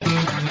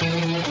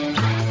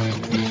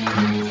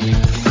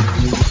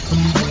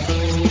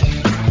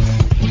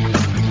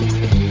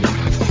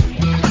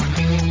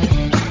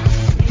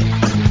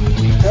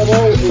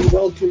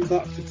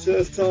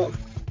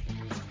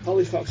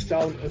Halifax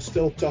Town are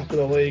still top of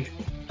the league,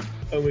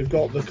 and we've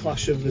got the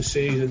clash of the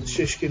season.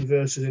 Shishkin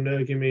versus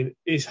Energumen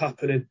is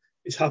happening.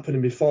 It's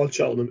happening before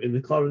Cheltenham in the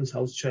Clarence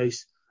House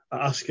Chase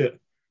at Ascot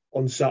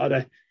on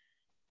Saturday.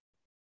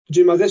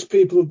 Jim, I guess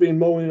people have been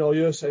moaning all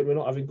year saying we're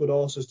not having good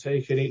horses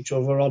taking each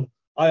other on.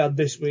 I had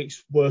this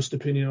week's worst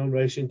opinion on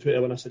racing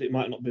Twitter when I said it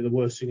might not be the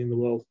worst thing in the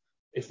world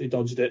if they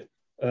dodged it.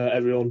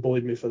 Everyone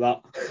bullied me for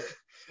that.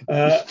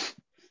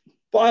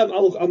 But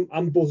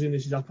I'm buzzing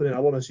this is happening.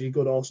 I want to see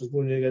good horses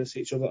running against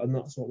each other, and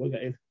that's what we're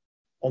getting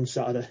on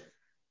Saturday.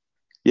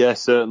 Yeah,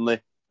 certainly.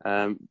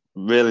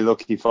 Really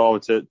looking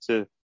forward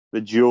to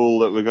the duel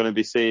that we're going to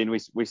be seeing.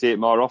 We see it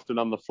more often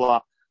on the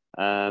flat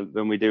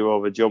than we do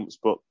over jumps,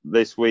 but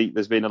this week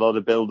there's been a lot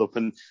of build-up,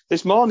 and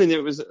this morning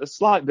it was a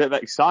slight bit of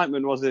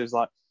excitement, wasn't it? It was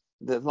like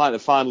the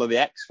final of the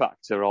X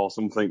Factor or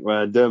something,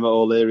 where Dermot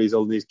O'Leary's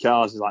holding his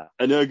cars, he's like,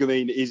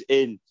 Energumen is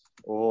in,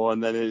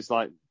 and then it's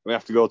like we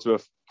have to go to a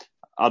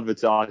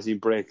advertising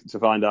break to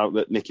find out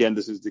that Nicky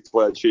Henderson's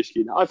declared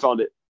Shishkin. I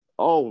found it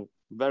all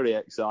very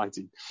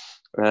exciting.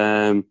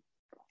 So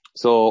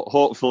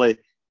hopefully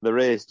the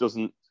race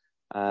doesn't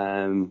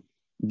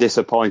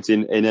disappoint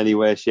in any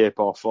way, shape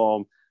or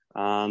form,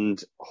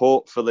 and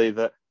hopefully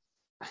that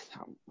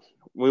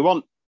we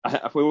want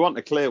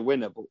a clear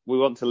winner, but we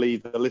want to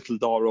leave a little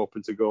door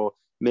open to go,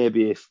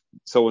 maybe if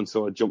so and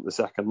so had jumped the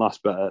second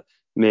last better,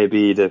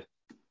 maybe he'd have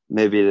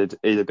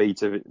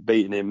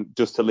beaten him,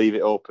 just to leave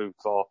it open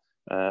for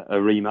a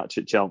rematch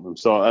at Cheltenham.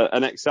 So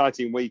an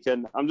exciting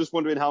weekend. I'm just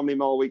wondering how many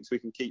more weeks we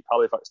can keep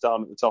Halifax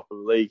down at the top of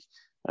the league.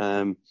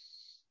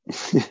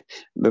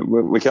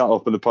 We can't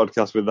open the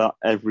podcast with that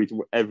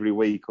every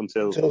week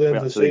until we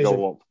actually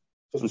go up.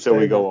 Until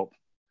we go up.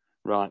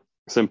 Right.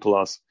 Simple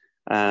as.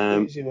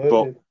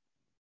 But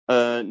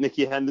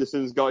Nicky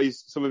Henderson's got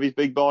some of his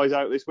big boys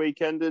out this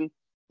weekend, and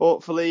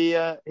hopefully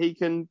he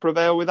can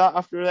prevail with that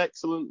after an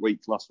excellent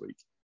week last week.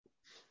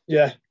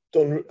 Yeah,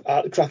 done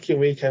a cracking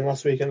weekend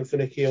last weekend for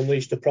Nicky.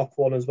 Unleashed a proper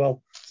one as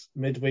well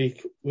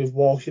midweek with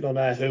Walking on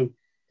Air, who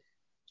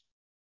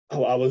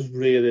I was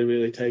really,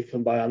 really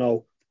taken by. I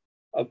know,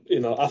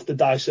 after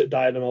Dysart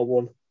Dynamo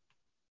won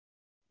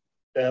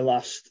their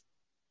last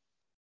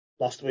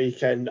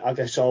weekend, I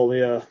guess all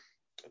the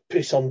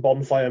piss on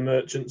bonfire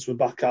merchants were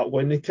back out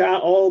when they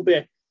can't all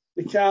be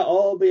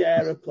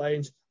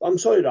aeroplanes. I'm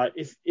sorry, right?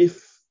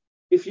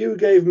 If you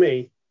gave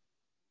me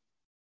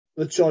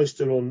the choice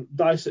to run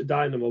Dysart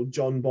Dynamo,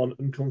 John Bond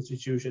and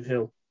Constitution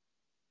Hill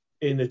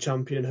in the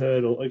champion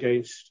hurdle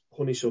against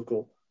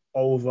Honeysuckle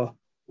over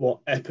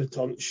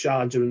Epatont,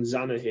 Sharjah and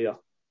Zana here,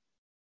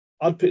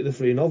 I'd pick the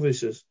three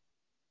novices.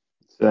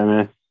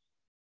 Same.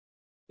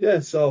 Yeah,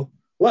 so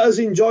let us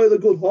enjoy the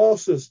good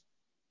horses.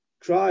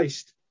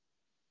 Christ,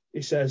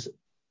 he says,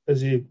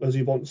 as he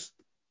wants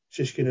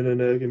Shishkin and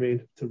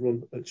Energumen to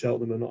run at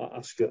Cheltenham and not at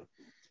Ascot.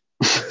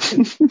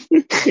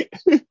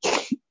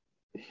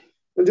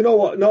 And you know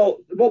what? No,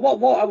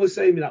 what I was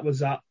saying that was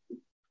that,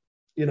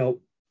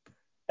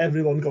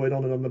 everyone going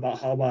on and on about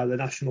how the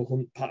national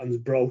hunt pattern's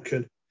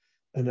broken,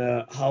 and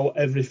how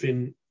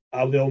the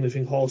only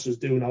thing horses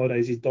do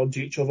nowadays is dodge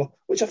each other.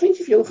 Which I think,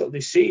 if you look at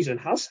this season,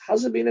 has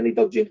there been any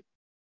dodging?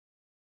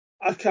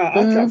 I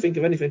can't think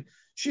of anything.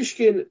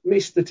 Shishkin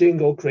missed the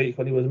Tingle Creek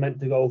when he was meant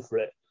to go for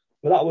it,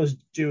 but that was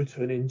due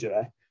to an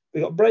injury.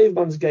 We got Brave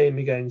Man's Game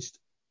against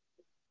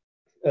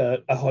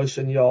Ahoy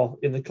Senor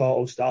in the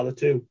Kauto Star, the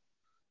two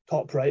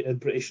top-rated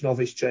British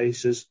novice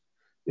chasers.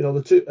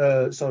 The two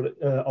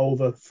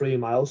over 3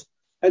 miles.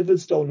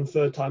 Edwardstone and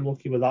Third Time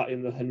Lucky with that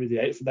in the Henry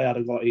VIII. They had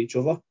a go at each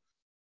other.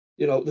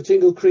 The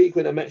Tingle Creek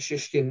when I met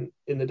Shishkin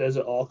in the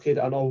Desert Orchid.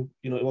 I know,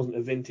 it wasn't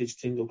a vintage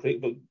Tingle Creek,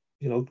 but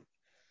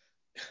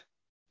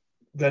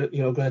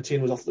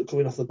Grenadine was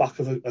coming off the back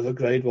of a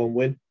Grade 1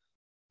 win.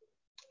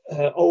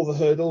 Over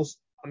hurdles,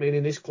 I mean,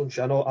 in this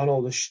country, I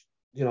know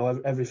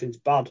everything's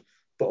bad,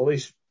 but at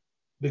least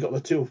we got the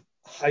two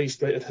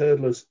highest rated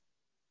hurdlers,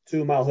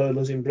 2 mile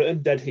hurdlers in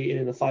Britain, dead heating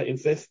in the fighting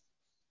fifth.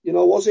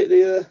 Was it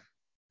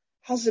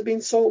has there been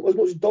as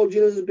much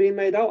dodging as has been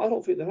made out? I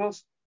don't think there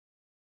has.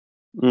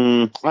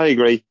 I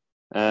agree.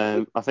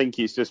 I think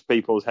it's just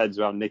people's heads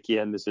around Nicky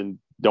Henderson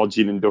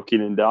dodging and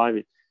ducking and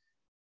diving.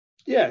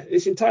 Yeah,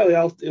 it's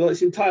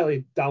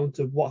entirely down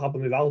to what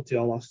happened with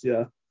Altior last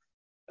year,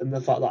 and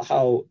the fact that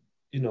how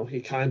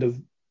he kind of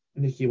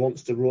Nicky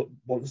wants to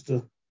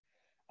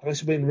I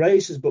guess win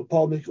races, but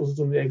Paul Nicholls has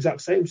done the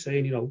exact same,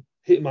 saying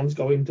Hitman's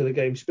going to the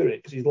game spirit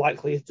because he's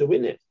likely to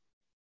win it.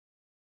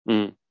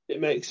 It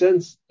makes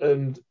sense,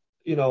 and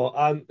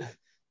I'll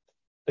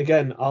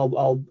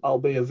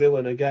be a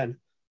villain again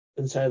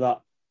and say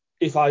that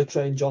if I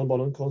train John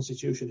Bond and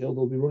Constitution Hill,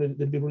 they'd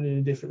be running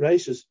in different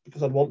races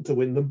because I'd want to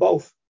win them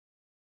both.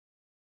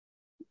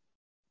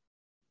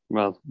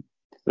 Well,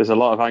 there's a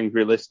lot of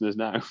angry listeners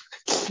now.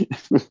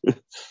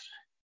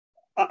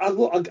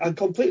 I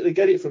completely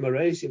get it from a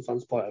racing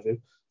fan's point of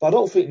view, but I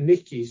don't think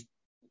Nicky's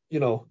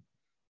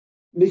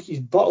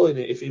bottling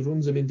it if he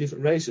runs them in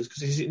different races,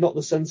 because is it not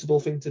the sensible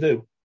thing to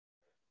do?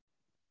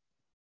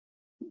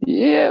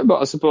 Yeah,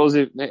 but I suppose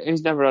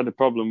he's never had a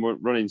problem with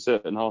running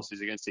certain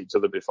horses against each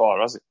other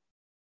before, has he?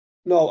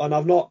 No, and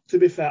I've not. To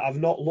be fair, I've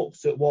not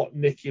looked at what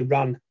Nicky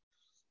ran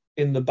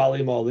in the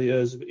Ballymore the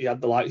years he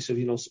had the likes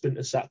of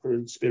Sprinter Sacre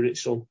and Spirit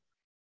Son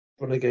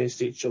run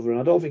against each other, and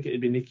I don't think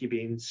it'd be Nicky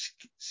being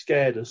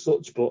scared as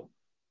such. But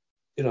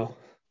you know,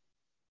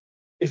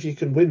 if you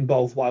can win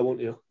both, why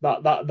wouldn't you?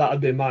 That'd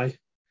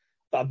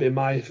be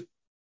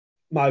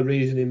my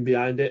reasoning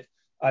behind it.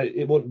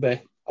 It wouldn't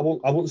be. I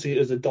wouldn't see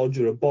it as a dodge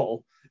or a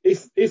bottle.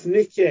 If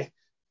Nicky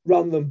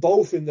ran them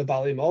both in the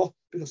Ballymore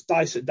because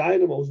Dice at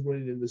Dynamo's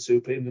running in the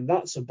Supreme, then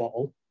that's a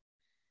bottle.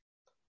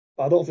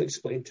 But I don't think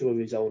splitting two of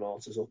his own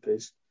horses up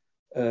is.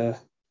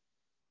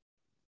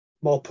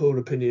 More poor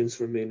opinions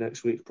from me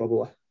next week,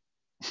 probably.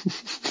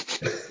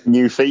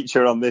 New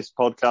feature on this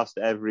podcast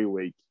every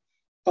week.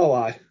 Oh,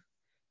 aye.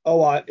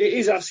 It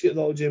is Ascot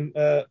though, Jim.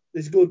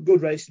 There's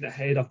good racing at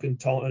Haydock and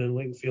Taunton and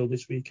Lingfield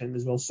this weekend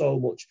as well. So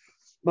much.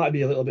 Might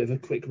be a little bit of a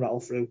quick rattle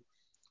through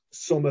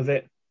some of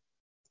it.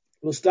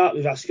 We'll start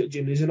with Ascot,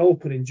 Jim. There's an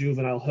opening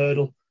juvenile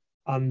hurdle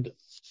and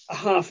a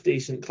half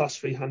decent Class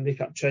 3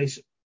 handicap chase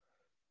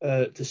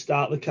to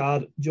start the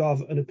card. Do you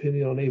have an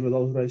opinion on either of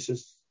those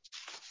races?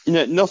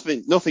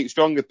 Nothing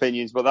strong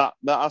opinions, but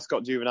that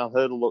Ascot juvenile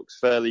hurdle looks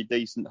fairly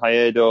decent.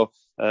 Haedo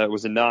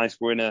was a nice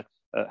winner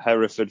at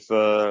Hereford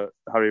for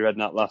Harry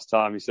Redknapp last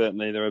time. There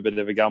were a bit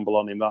of a gamble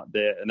on him that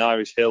day. And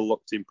Irish Hill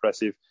looked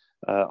impressive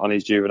on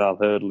his juvenile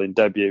hurdling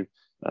debut.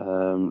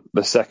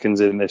 The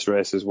seconds in this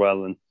race as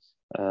well. And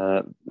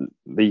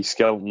the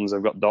Skeltons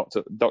have got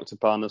Dr.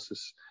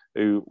 Parnassus,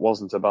 who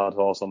wasn't a bad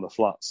horse on the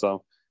flat.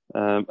 So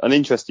an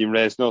interesting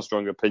race, no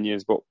strong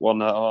opinions, but one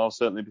that I'll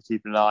certainly be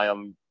keeping an eye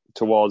on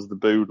towards the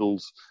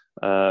Boodles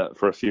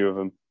for a few of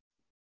them.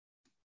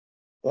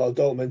 Well,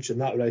 don't mention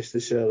that race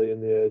this early in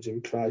the year,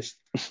 Jim Christ.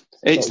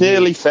 It's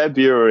nearly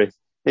February.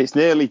 It's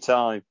nearly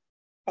time.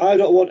 I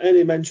don't want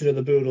any mention of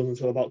the Boodles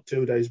until about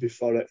 2 days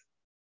before it.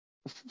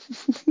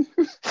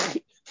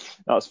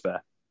 That's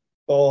fair.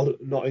 Or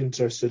not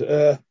interested.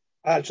 I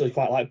actually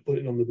quite like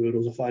putting on the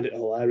Boodles. I find it a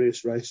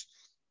hilarious race.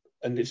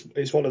 And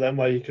it's one of them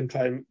where you can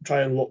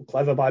try and look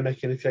clever by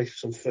making a case for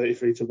some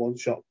 33 to 1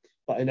 shot,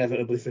 but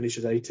inevitably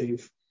finishes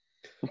 18th.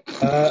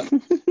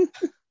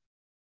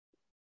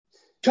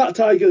 Cat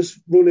Tigers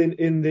running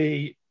in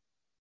the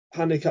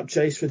handicap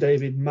chase for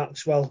David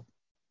Maxwell.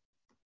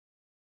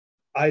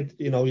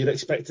 You'd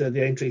expect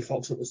the Aintree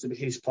Fox Hunters to be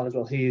his plan as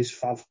well. He is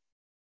fav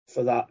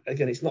for that.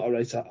 Again, it's not a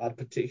race I'd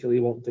particularly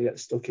want to get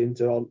stuck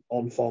into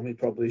on form. He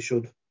probably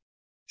should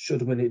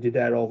win it.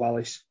 Didero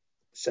Vallis,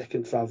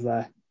 second fav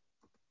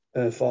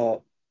there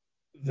for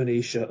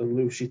Venetia and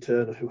Lucy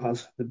Turner, who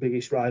has the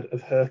biggest ride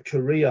of her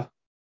career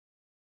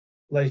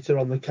later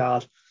on the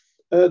card.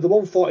 The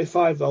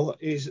 145, though,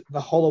 is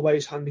the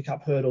Holloway's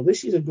handicap hurdle.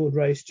 This is a good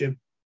race, Jim.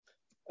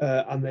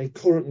 And they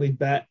currently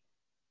bet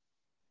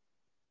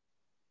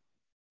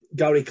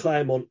Gary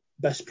Claremont,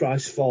 best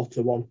price 4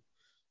 to 1.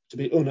 To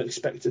be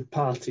Unexpected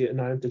Party at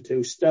 9 to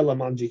 2. Stella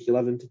Magic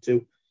 11 to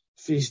 2.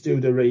 Fizz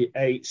Dudery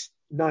 8.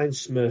 9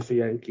 Smurfy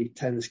Yankee.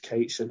 10's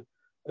Cateson.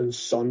 And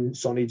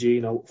Sonny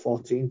Gino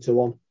 14 to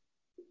 1.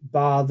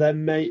 Bar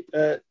them, mate.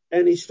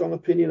 Any strong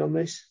opinion on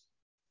this?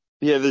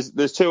 Yeah,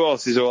 there's two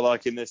horses who I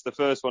like in this. The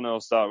first one I'll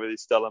start with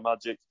is Stella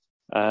Magic.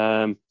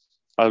 I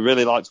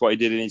really liked what he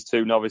did in his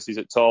 2 novices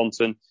at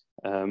Taunton.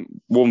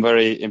 Won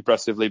very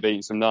impressively,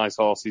 beating some nice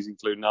horses,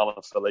 including Alain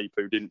Philippe,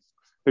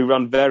 who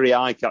ran very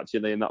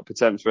eye-catchingly in that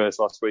Pertemps race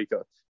last week.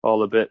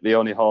 All a bit, the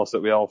only horse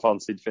that we all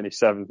fancied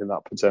finished 7th in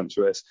that Pertemps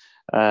race.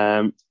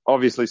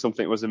 Obviously,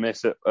 something was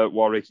amiss at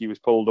Warwick. He was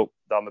pulled up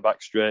down the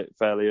back straight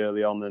fairly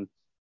early on,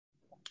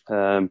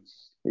 and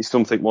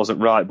something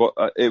wasn't right. But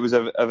it was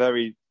a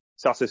very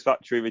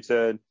satisfactory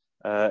return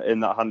in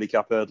that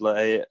handicap hurdle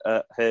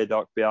at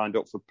Haydock behind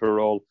Up for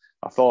Parole.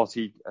 I thought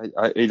he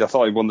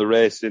won the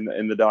race in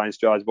the Dying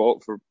Strides, but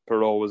Up for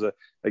Parole was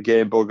a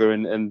game bugger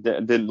and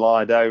didn't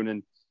lie down,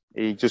 and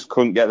he just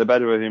couldn't get the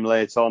better of him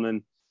late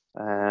on,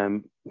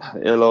 and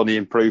he'll only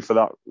improve for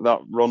that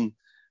run.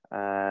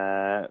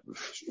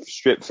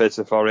 Strip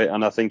fitter for it,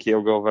 and I think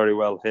he'll go very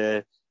well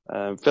here.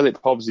 Philip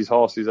Hobbs'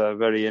 horses are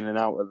very in and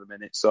out at the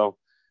minute, so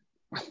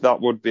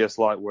that would be a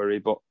slight worry,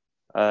 but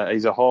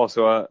he's a horse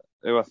who I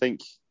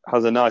think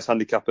has a nice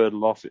handicap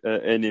hurdle off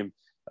in him.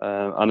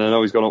 And I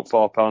know he's gone up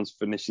 £4 for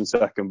finishing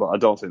second, but I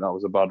don't think that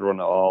was a bad run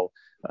at all.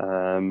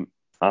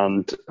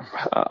 And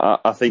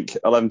I think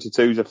 11 to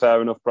 2 is a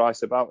fair enough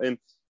price about him.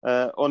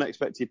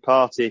 Unexpected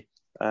Party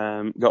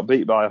got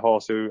beat by a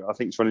horse who I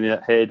think is running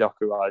at Haydock,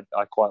 who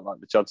I quite like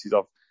the chances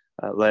of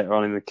later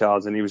on in the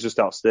cards, and he was just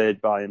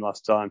outstayed by him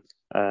last time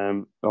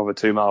over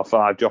 2 mile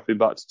 5, dropping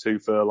back to 2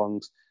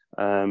 furlongs.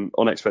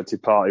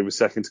 Unexpected Party was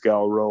second to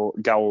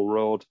Gowell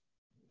Road,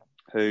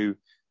 who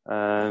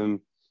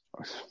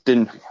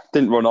didn't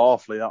run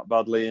awfully that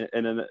badly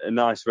in a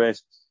nice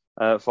race,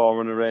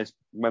 4-runner race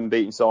when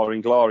beating Soaring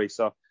Glory.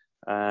 So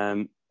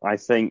I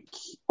think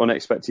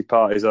Unexpected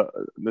Parties,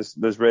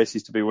 there's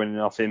races to be winning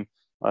off him,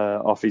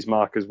 off his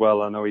mark as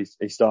well. I know he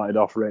started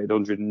off rated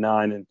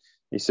 109 and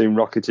he soon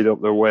rocketed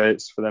up the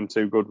weights for them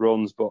 2 good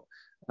runs, but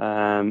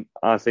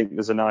I think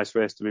there's a nice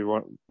race to be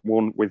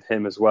won with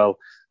him as well.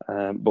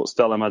 But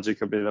Stella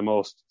Magic will be the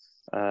most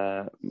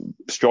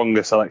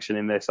stronger selection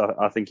in this.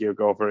 I think he'll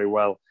go very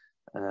well.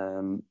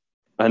 And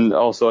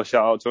also a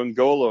shout out to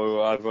Angola,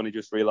 who I've only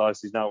just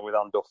realised is now with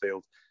Anne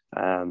Duffield,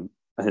 and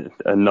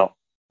not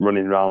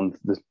running around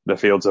the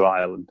fields of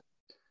Ireland.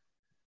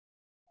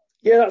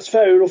 Yeah, that's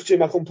fair enough,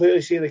 Jim. I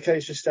completely see the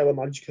case for Stella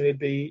Magic, and he'd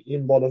be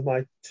in one of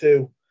my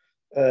two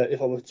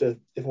if I were to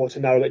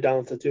narrow it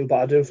down to two. But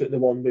I do think the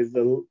one with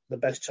the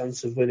best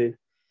chance of winning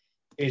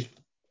is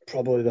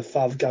probably the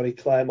Fav Gary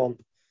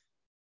Claremont,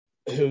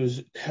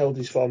 who's held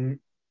his form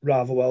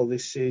rather well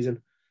this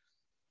season.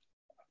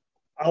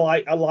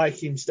 I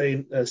like him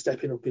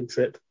stepping up in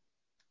trip.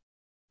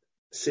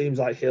 Seems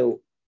like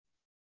he'll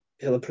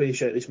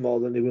appreciate this more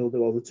than he will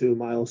do over 2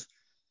 miles.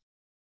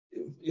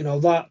 You know,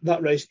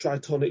 that race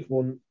Tritonic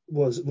one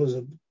was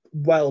a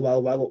well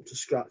up to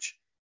scratch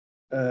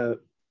for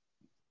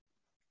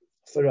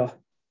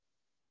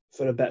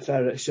a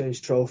Betfair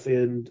Exchange trophy,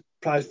 and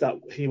prior to that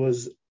he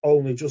was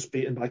only just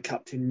beaten by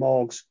Captain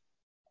Morgs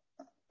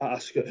at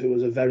Ascot, who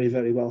was a very,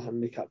 very well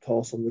handicapped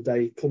horse on the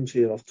day. Comes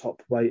here off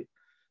top weight,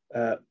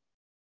 but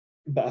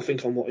I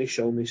think on what he's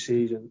shown this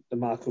season, the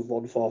mark of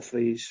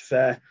 143 is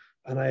fair,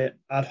 and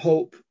I'd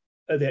hope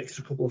the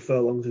extra couple of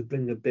furlongs would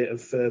bring a bit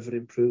of further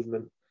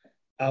improvement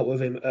out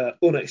of him.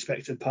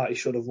 Unexpected part, he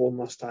should have won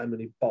last time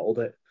and he bottled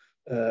it,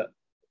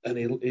 and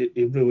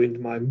he ruined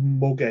my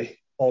muggy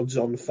odds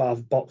on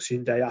Fav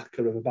Boxing Day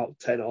acca of about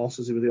 10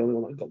 horses. He was the only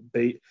one that got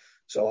beat,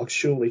 so I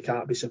surely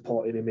can't be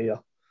supporting him here.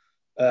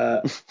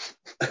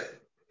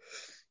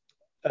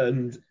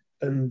 And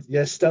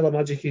yes, Stella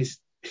Magic is.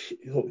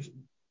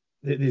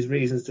 There's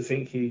reasons to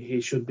think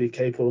he should be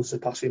capable of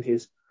surpassing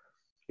his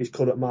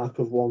current mark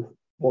of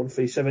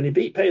 137. He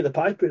beat Pay the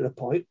Piper in a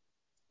point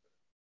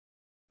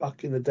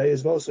back in the day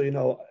as well. So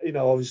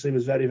obviously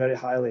was very, very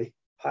highly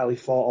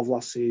thought of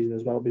last season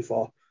as well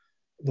before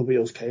the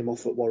wheels came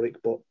off at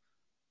Warwick. But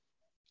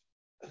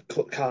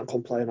can't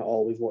complain at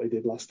all with what he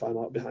did last time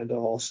out behind a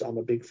horse I'm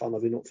a big fan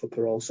of in Up for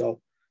Parole. So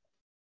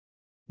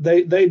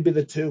they'd be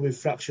the two with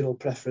fractional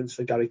preference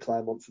for Gary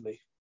Claremont for me.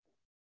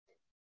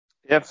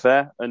 Yeah,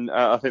 fair. And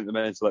I think the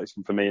main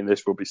selection for me in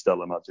this will be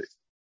Stella Magic.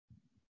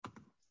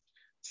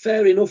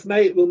 Fair enough,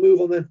 mate. We'll move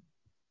on then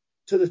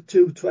to the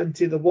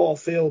 220, the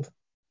Warfield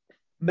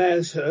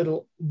Mares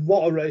Hurdle.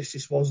 What a race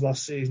this was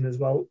last season as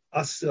well.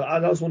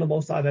 That was one of the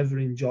most I've ever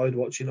enjoyed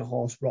watching a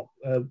horse rock.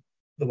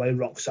 The way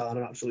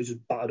Roxana absolutely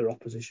just battered her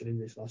opposition in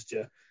this last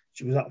year.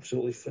 She was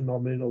absolutely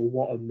phenomenal.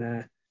 What a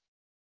mare.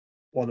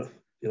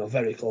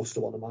 Very close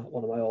to one of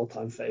my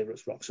all-time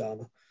favourites,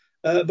 Roxana.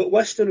 But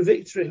Western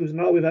Victory, who's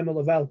now with Emma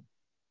Lavelle,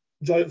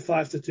 joint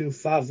 5-2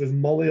 Fav with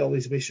Molly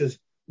Ollie's Wishes,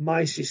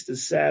 My Sister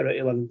Sarah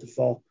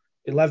 11-4,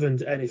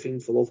 11's Anything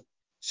for Love,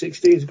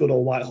 16's Good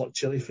Old White Hot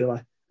Chili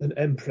Fillet, and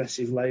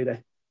Impressive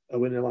Lady, a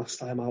winner last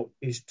time out,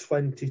 is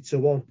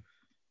 20-1.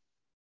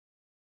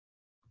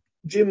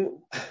 Jim,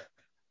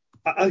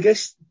 I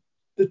guess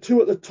the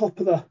two at the top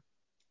of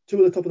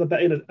the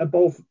betting are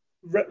both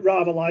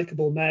rather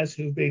likeable mares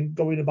who've been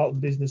going about the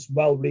business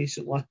well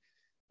recently.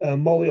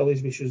 Molly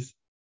Ollie's Wishes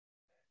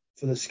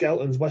for the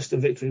Skeltons,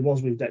 Western Victory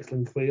was with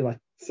Declan Quealy.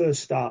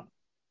 First start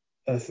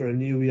for a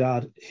new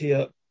yard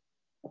here.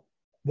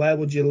 Where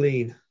would you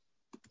lean?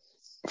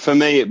 For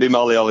me, it'd be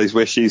Molly Ollie's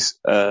Wishes,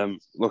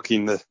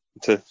 looking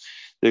to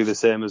do the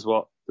same as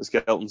what the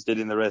Skeltons did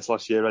in the race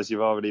last year, as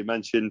you've already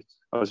mentioned.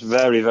 I was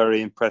very,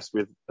 very impressed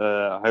with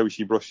how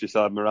she brushed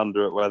aside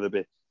Miranda at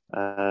Wetherby.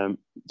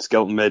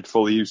 Skelton made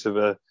full use of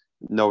her,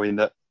 knowing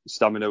that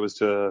stamina was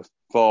to her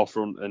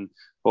forefront, and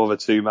over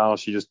 2 miles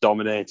she just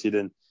dominated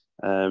and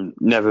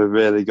never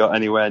really got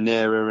anywhere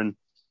near her. And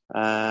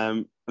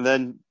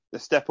then a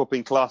step up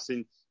in class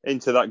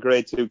into that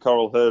Grade 2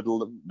 Coral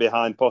Hurdle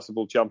behind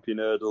possible Champion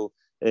Hurdle,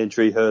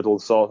 Aintree Hurdle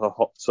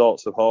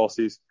sorts of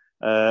horses.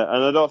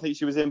 And I don't think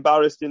she was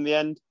embarrassed in the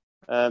end.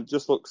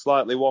 Just looked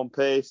slightly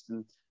one-paced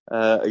and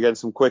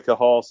against some quicker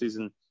horses,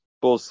 and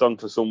Buzz Song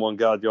for Someone,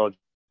 Guard Your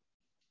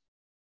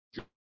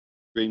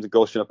Dreams of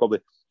Goshen are probably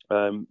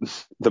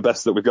the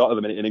best that we've got at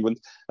the minute in England,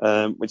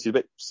 which is a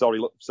bit sorry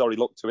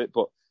look to it,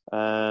 but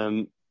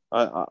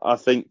I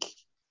think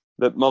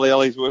that Molly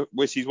Ollie's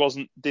Wishes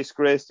wasn't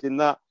disgraced in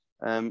that.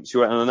 She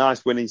went on a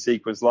nice winning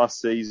sequence last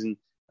season,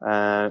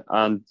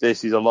 and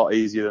this is a lot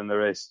easier than the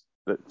race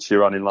that she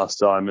ran in last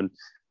time,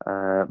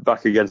 and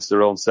back against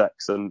her own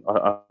sex, and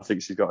I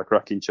think she's got a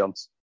cracking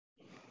chance.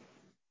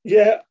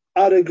 Yeah,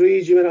 I'd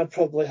agree, Jim, and I'd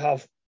probably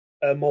have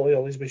Molly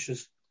Ollie's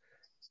Wishes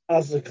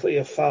as the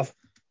clear fav.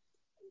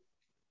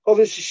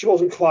 Obviously, she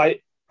wasn't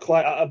quite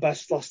at her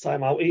best last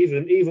time out,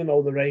 even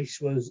though the race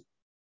was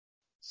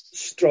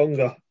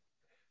stronger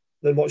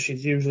than what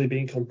she's usually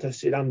been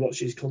contested and what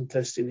she's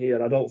contesting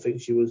here. I don't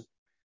think she was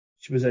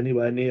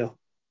anywhere near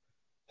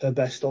her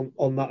best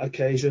on that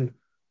occasion.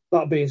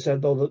 That being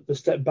said, though, the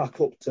step back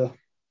up to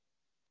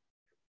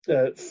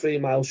 3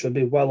 miles should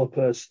be well up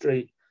her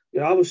street.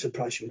 I was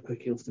surprised she was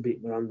quick enough to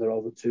beat Miranda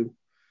over 2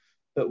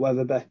 at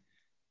Wetherby.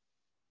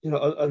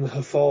 And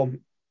her form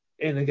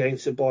in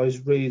against the boys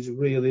reads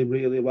really,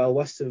 really well.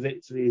 Western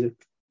Victory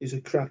is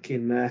a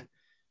cracking mare.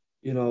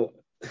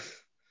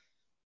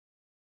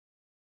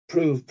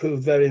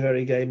 proved very,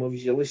 very game.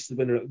 Obviously, a listed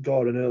winner at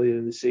Gordon earlier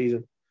in the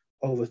season,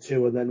 over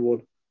 2, and then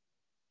won.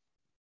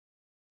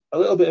 A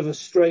little bit of a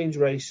strange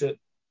race at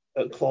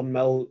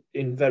Clonmel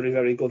in very,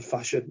 very good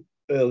fashion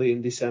early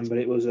in December.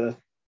 It was a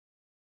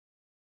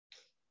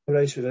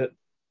race with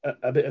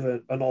a bit of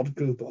an odd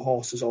group of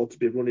horses all to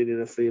be running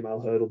in a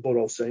 3-mile hurdle.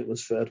 Burrow Saint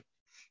was third.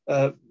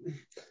 I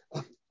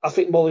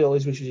think Molly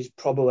Ollie's Wishes is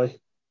probably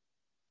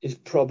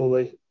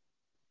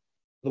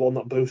the one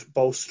that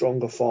boasts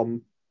stronger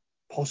form,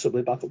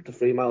 possibly back up to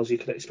 3 miles. You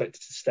could expect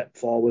it to step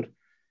forward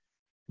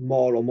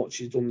more on what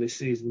she's done this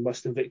season.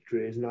 Western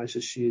Victory, as nice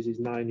as she is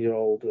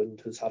 9-year-old and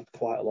has had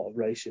quite a lot of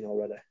racing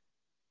already.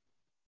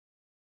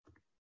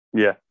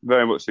 Yeah,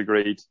 very much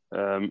agreed.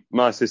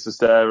 My sister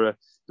Sarah,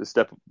 the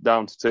step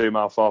down to 2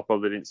 mile 4,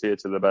 probably didn't see her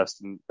to the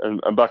best, and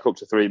back up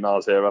to 3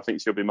 miles here. I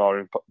think she'll be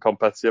more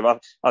competitive.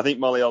 I think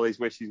Molly Ollie's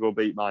Wishes will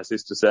beat my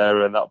sister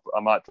Sarah, and that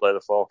I might play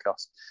the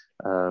forecast.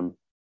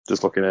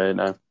 Just looking at it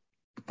now.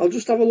 I'll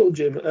just have a look,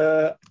 Jim.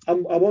 I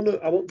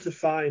want to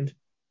find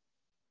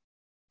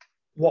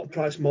what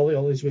price Molly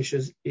Ollie's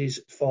Wishes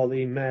is for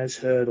the Mares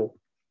Hurdle,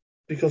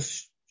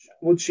 because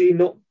would she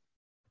not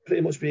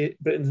pretty much be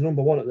Britain's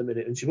number one at the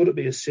minute, and she wouldn't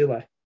be a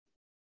silly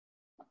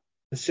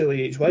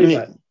each way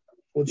bet,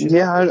 would she?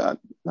 Yeah,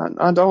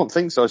 I don't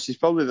think so. She's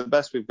probably the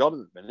best we've got at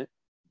the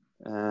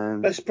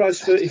minute. Best price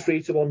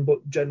 33 to 1,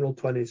 but general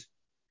 20s.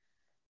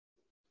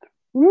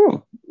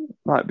 Ooh,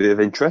 might be of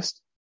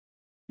interest.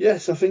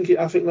 Yes, I think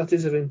that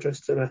is of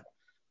interest to me,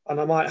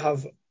 and I might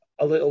have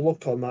a little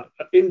look on that.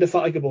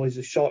 Indefatigable is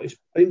the shortest.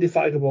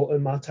 Indefatigable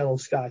and Martello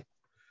Sky,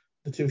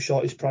 the two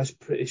shortest priced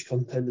British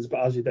contenders,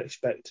 but as you'd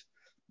expect,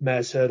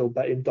 Mares Hurdle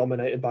betting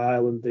dominated by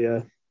Ireland.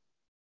 The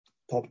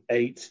top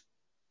 8,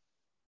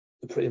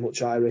 they're pretty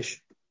much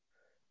Irish.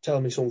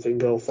 Tell Me Something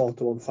Girl 4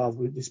 to 1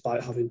 fav,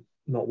 despite having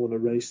not won a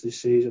race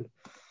this season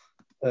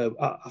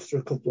after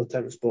a couple of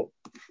attempts, but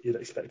you'd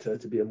expect her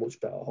to be a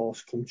much better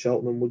horse come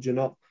Cheltenham, would you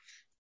not?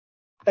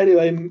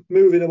 Anyway,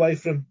 moving away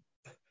from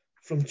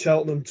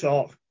Cheltenham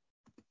talk,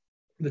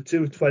 the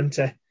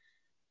 220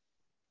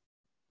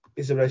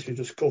 is the race we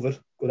just covered.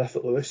 Good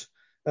effort, Lewis.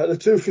 The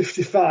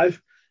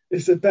 255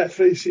 is the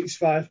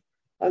Bet365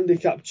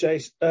 handicap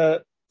chase.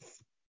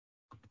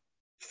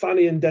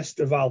 Fanny and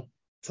Destraval,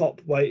 top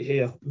weight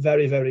here.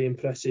 Very, very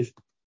impressive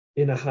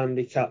in a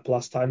handicap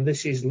last time.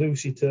 This is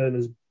Lucy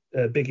Turner's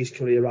biggest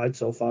career ride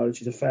so far, and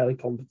she's a fairly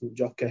competent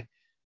jockey.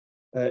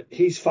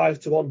 He's 5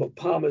 to 1, but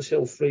Palmer's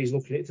Hill 3 is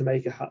looking at it to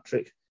make a hat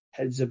trick.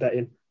 Heads are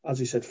betting. As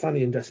we said,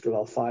 Fanny and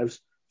Destraval 5s.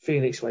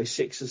 Phoenix Way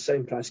 6 the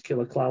same price,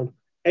 Killer Clown.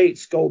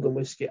 8's Golden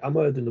Whiskey,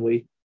 Amur de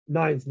Nuit.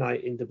 9th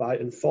Night in Dubai,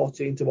 and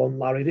 14 to 1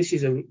 Larry. This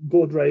is a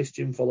good race,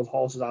 Jim, full of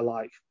horses I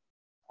like.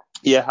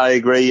 Yeah, I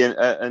agree,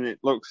 and it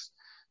looks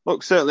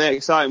certainly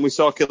exciting. We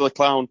saw Killer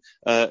Clown,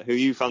 who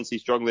you fancy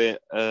strongly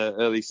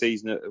early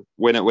season,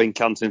 win at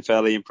Wincanton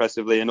fairly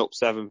impressively, and up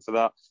 7 for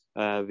that.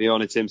 The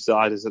owner Tim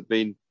Siders has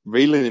been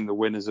reeling in the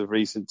winners of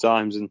recent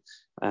times,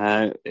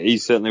 and he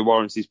certainly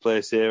warrants his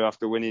place here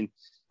after winning.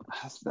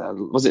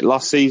 Was it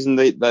last season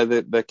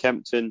the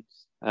Kempton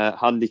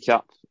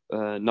handicap,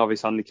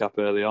 novice handicap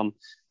early on?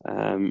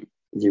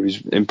 He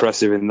was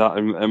impressive in that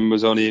and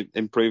was only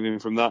improving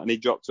from that, and he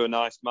dropped to a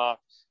nice mark.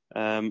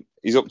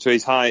 He's up to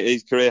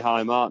his career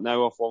high mark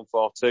now off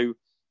 142,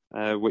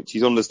 which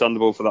is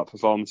understandable for that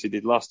performance he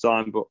did last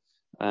time, but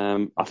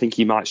I think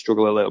he might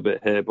struggle a little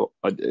bit here. But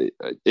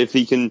if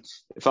he can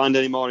find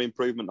any more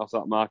improvement off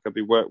that mark, I'd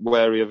be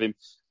wary of him.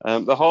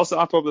 The horse that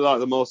I probably like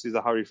the most is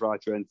the Harry Fry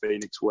trained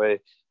Phoenix Way.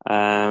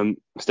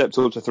 Stepped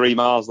up to 3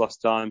 miles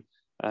last time.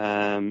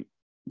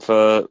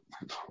 For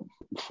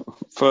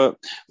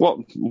what?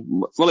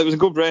 Well, it was a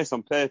good race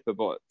on paper,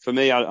 but for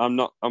me, I'm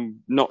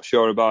not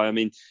sure about it. I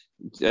mean,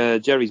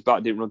 Jerry's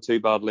back didn't run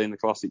too badly in the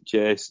Classic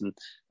Chase,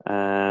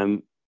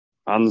 and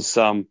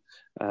Sam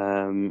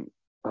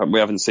we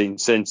haven't seen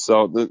since.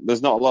 So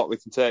there's not a lot we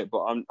can take.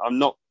 But I'm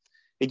not.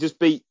 He just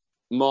beat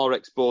more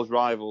exposed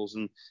rivals,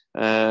 and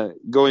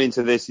going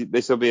into this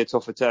will be a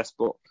tougher test.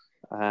 But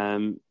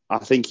I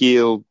think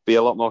he'll be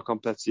a lot more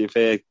competitive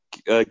here.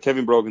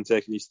 Kevin Brogan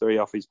taking his 3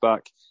 off his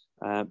back.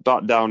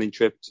 Back down in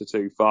trip to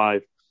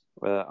 2-5.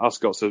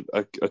 Ascot's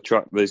a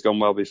track that he's gone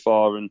well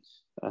before, and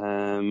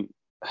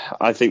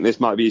I think this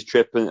might be his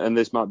trip, and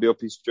this might be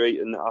up his street.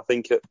 And I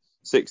think at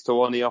 6 to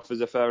 1, he offers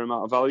a fair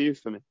amount of value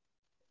for me.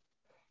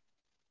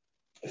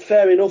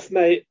 Fair enough,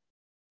 mate.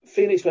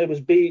 Phoenix Way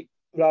was beat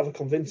rather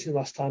convincing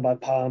last time by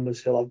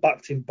Palmer's Hill. I've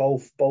backed him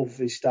both of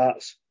his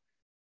starts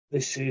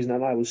this season,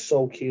 and I was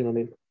so keen on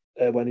him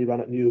when he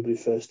ran at Newbury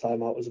first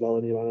time out as well,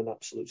 and he ran an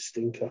absolute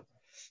stinker.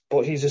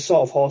 But he's a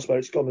sort of horse where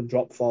it's going to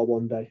drop for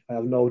one day. I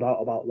have no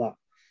doubt about that.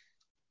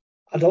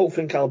 I don't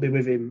think I'll be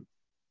with him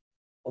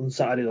on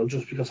Saturday, though,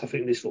 just because I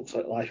think this looks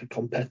like a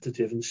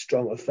competitive and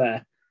strong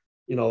affair.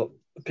 You know,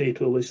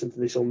 people who listen to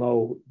this will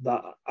know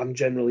that I'm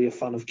generally a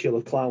fan of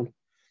Killer Clown.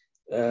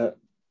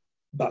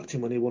 Backed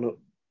him when he won at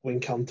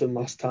Wincanton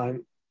last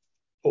time,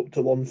 up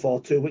to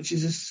 142, which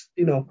is,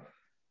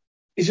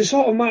 is a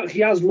sort of mark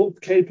he has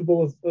looked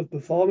capable of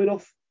performing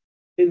off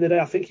in the day.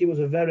 I think he was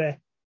a very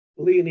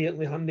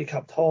leniently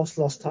handicapped horse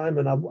last time,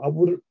 and I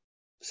wouldn't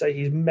say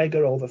he's mega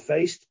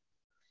overfaced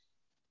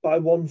by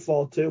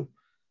 142.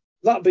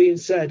 That being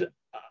said,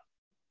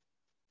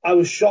 I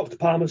was shocked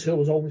Palmer's Hill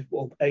was only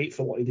up 8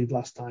 for what he did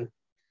last time.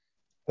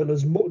 And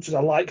as much as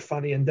I like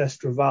Fanny and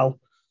Destraval,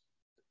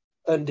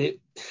 and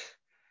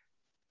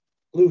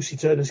Lucy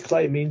Turner's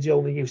claim means he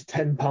only gives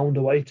 £10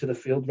 away to the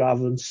field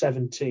rather than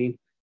 17,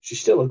 which is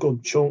still a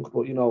good chunk,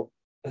 but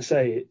I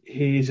say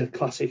he's a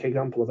classic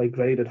example of a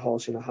graded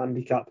horse in a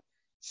handicap.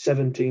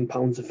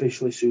 £17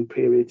 officially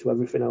superior to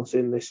everything else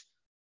in this.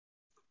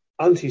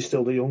 And he's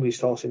still the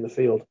youngest horse in the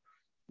field.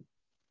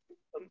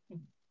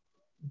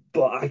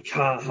 But I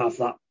can't have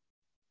that.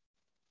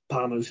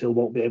 Palmer's Hill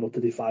won't be able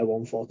to defy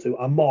 142.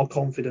 I'm more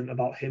confident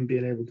about him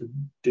being able to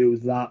do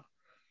that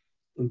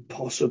than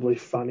possibly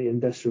Fanny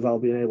and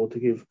Destraval being able to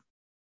give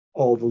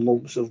all the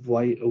lumps of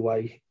weight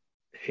away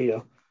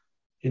here.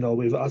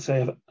 We've, I'd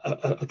say,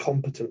 a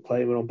competent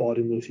claimer on board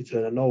in Lucy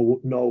Turner.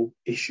 No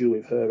issue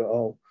with her at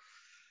all.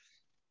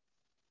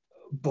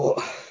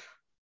 But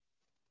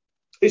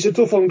it's a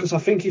tough one because I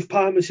think if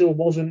Palmer's Hill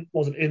wasn't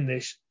in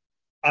this,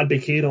 I'd be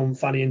keen on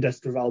Fanny and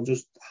Destraval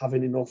just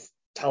having enough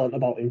talent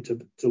about him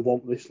to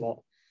want this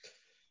lot.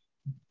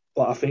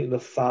 But I think the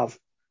Fav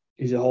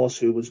is a horse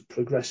who was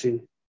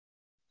progressing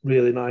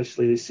really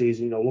nicely this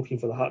season, looking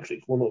for the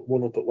hat-trick,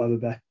 one up at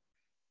Wetherby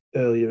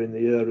earlier in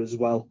the year as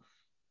well.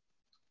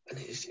 And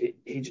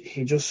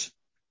he just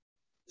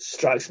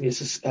strikes me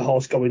as a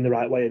horse going the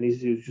right way, and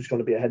he's just going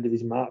to be ahead of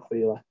his mark,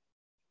 really,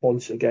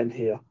 once again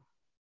here.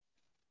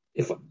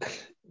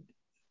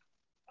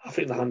 I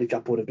think the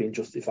handicap would have been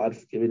justified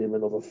for giving him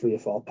another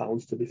 £3 or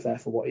 £4, to be fair,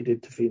 for what he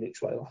did to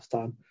Phoenix Way last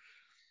time.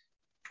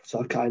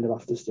 So I kind of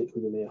have to stick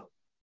with him here.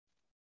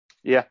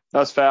 Yeah,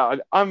 that's fair.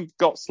 I've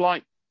got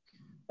slight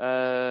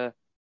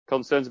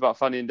concerns about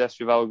Fanny and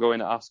Destraval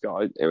going at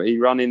Ascot. He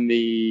ran in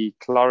the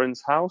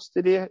Clarence House,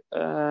 did he?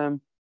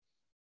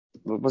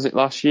 Was it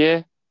last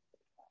year?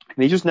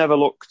 And he just never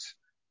looked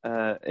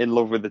in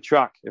love with the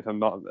track, if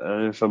I'm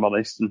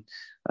honest.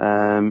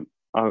 And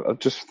I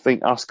just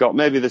think Ascot,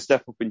 maybe the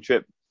step up in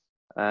trip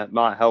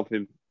might help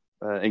him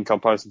in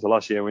comparison to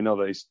last year. We know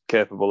that he's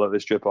capable of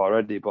this trip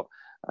already, but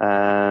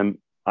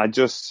I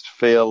just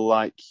feel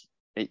like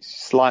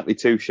it's slightly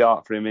too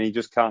sharp for him, and he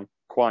just can't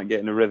quite get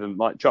in a rhythm.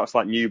 Like tracks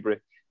like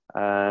Newbury,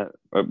 where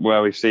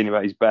we've seen him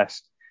at his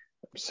best,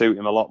 suit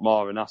him a lot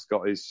more, and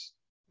Ascot is,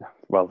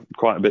 well,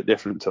 quite a bit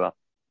different to that.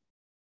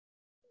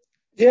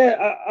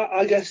 Yeah,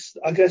 I guess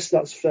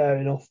that's fair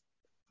enough.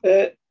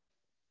 Are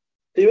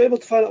you able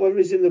to find out whether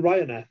he's in the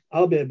Ryanair?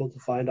 I'll be able to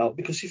find out,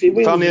 because if he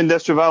wins, Fanny and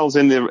Destraval's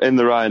in the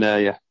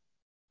Ryanair, yeah.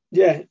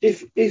 Yeah,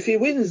 if he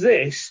wins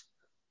this,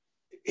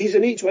 he's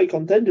an each way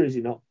contender, is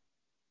he not?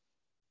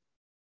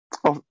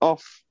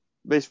 Off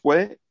this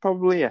way,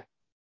 probably, yeah.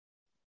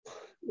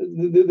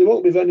 There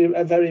won't be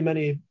very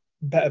many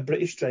better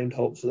British trained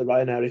hopes for the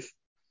Ryanair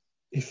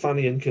if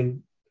Fanian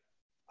can.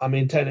 I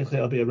mean, technically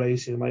it'll be a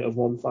racing weight of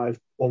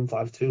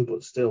 152,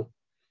 but still,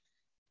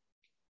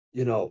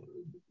 to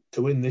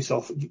win this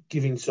off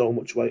giving so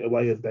much weight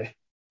away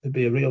would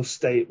be a real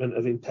statement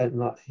of intent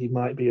that he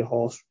might be a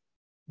horse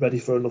ready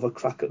for another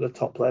crack at the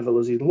top level,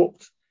 as he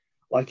looked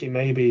like he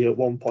may be at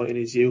one point in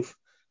his youth.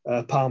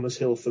 Palmer's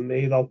Hill for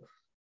me, though.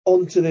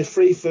 On to the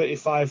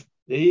 335,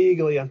 the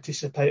eagerly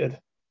anticipated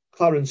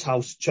Clarence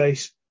House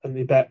chase, and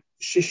they bet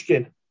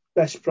Shishkin,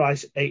 best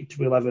price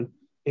 8-11,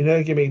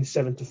 Energumene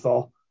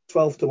 7-4,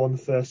 12-1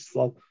 first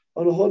flow,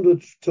 and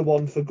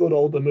 100-1 for good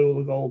old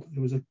Amula Gold,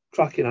 who was a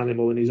cracking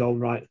animal in his own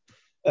right.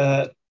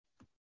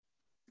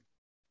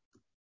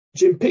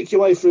 Jim, pick your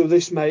way through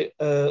this, mate.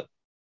 Are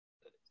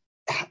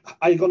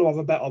you going to have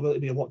a bet, or will it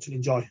be a watch and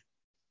enjoy?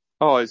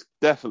 Oh, it's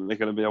definitely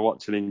going to be a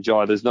watch and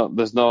enjoy. There's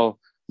no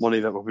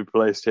money that will be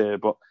placed here,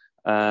 but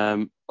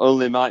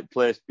only might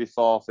place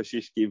before for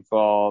Shishkin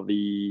for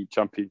the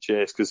champion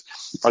chase, because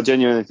I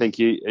genuinely think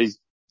he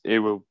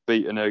will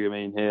beat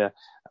Energumene here.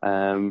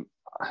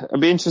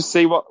 I'd be interested to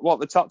see what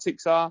the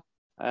tactics are.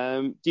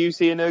 Do you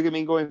see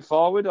Energumene going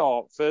forward,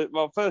 or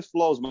first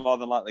flow's more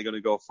than likely going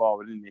to go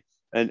forward, isn't he?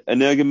 And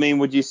Energumene,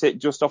 would you sit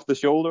just off the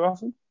shoulder of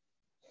him?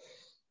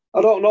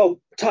 I don't know.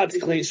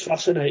 Tactically, it's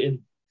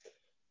fascinating.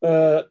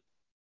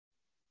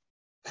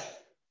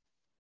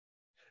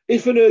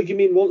 If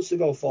Energumene wants to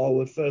go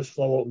forward, first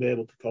flow won't be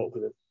able to cope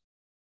with him.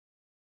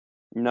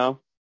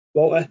 No.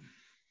 Won't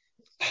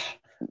they?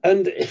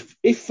 And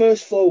if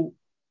first flow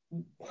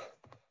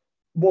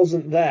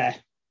wasn't there,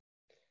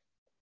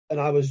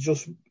 and I was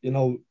just,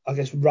 I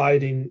guess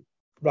riding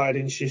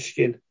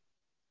Shishkin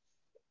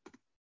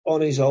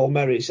on his own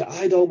merits,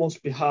 I'd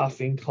almost be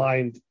half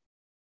inclined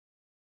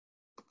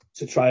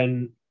to try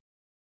and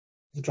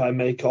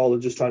make all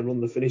and just try and run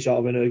the finish out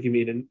of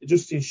Energumene, and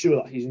just ensure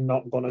that he's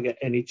not going to get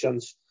any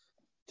chance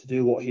to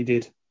do what he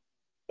did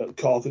at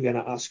Cork again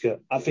at Ascot.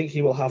 I think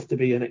he will have to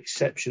be an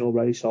exceptional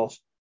racehorse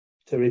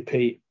to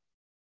repeat,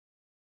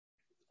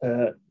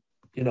 that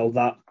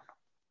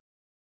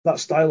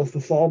style of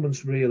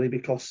performance, really,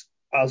 because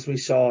as we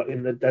saw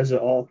in the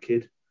Desert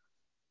Orchid,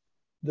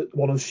 that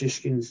one of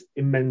Shishkin's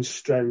immense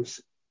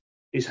strengths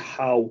is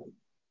how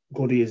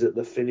good he is at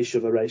the finish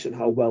of a race and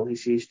how well he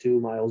sees 2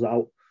 miles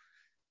out.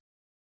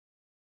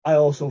 I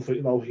also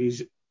think, though,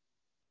 he's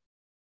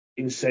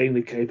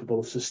insanely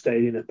capable of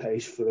sustaining a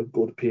pace for a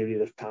good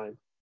period of time.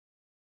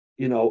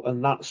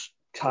 And that's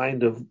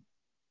kind of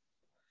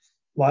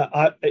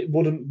why it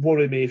wouldn't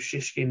worry me if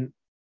Shishkin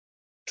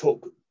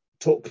took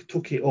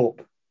it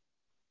up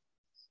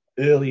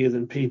earlier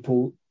than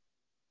people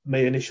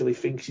may initially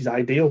think is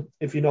ideal,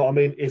 if you know what I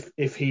mean.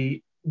 If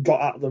he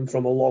got at them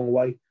from a long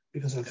way,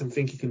 because I can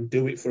think he can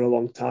do it for a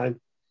long time.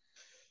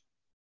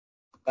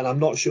 And I'm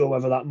not sure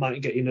whether that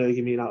might get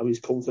Energumene out of his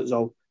comfort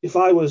zone. If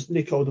I was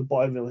Nico de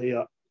Boinville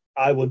here,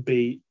 I would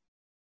be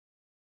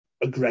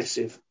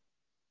aggressive.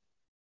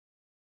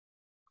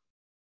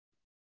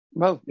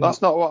 Well,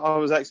 that's not what I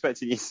was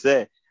expecting you to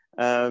say.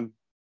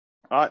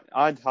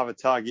 I'd have a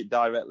target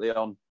directly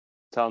on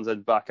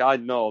Townsend back.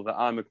 I'd know that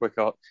I'm a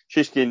quicker.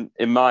 Shishkin,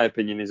 in my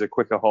opinion, is a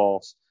quicker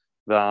horse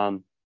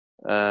than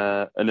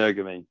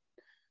Energumene.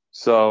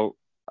 So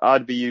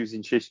I'd be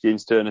using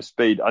Shishkin's turn of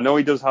speed. I know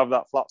he does have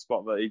that flat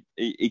spot that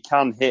he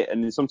can hit,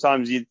 and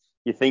sometimes you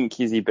think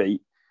he's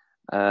beat,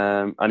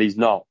 and he's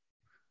not.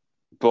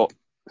 But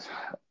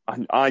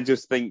I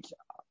just think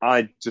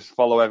I'd just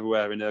follow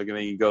everywhere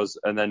Energumene goes,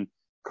 and then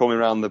coming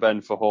around the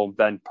bend for home,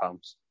 then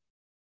pounce.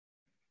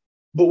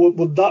 But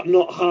would that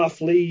not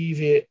half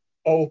leave it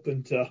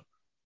open to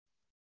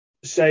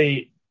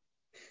say,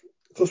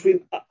 because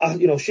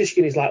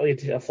Shishkin is likely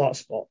to hit a flat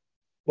spot.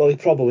 Well, he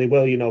probably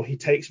will. He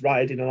takes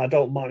riding, and I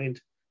don't mind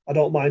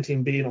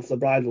him being off the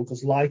bridle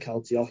because, like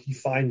Altior, he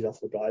finds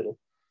off the bridle.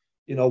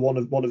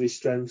 One of his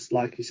strengths,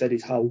 like he said,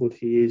 is how good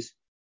he is.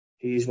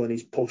 He is when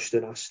he's pushed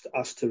and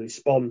asked to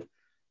respond.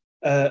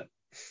 I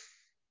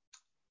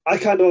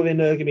kind of have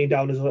Energumene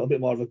down as a little bit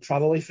more of a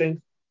travel-y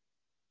thing.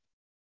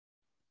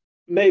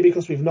 Maybe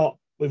because we've not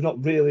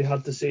really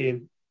had to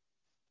see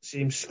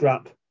him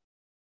scrap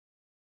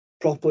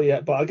properly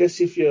yet. But I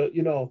guess if you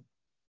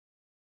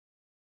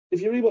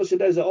rewatch the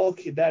Desert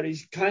Orchid, there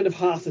is kind of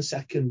half a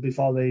second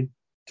before they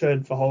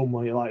turn for home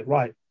where you're like,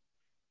 right,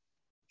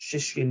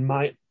 Shishkin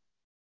might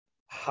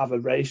have a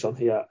race on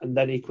here, and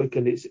then he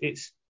quickened.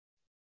 It's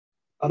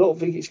I don't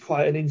think it's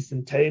quite an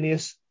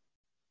instantaneous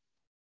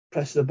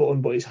press the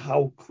button, but it's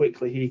how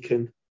quickly he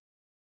can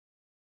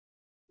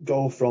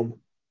go from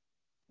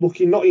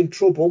looking not in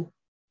trouble,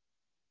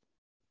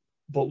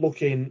 but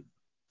looking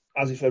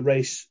as if a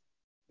race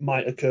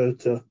might occur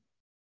to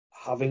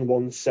having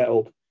one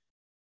settled.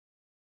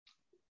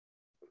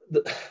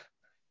 The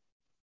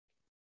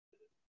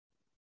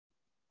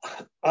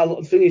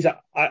thing is, I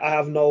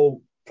have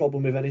no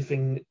problem with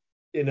anything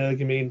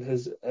Energumene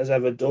has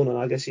ever done, and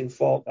I guess in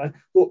form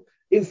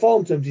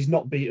terms, he's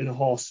not beaten a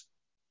horse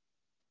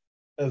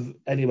of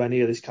anywhere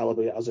near this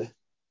caliber yet, has he?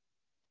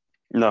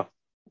 No.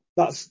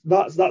 That's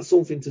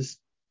something to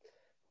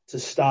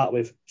start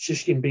with.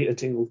 Shishkin beat a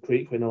Tingle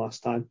Creek winner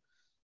last time,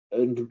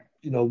 and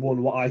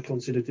won what I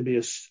consider to be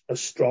a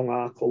strong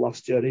Arkle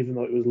last year, even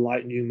though it was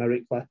light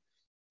numerically.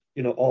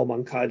 All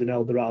Mankind and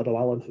Eldorado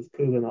Allen have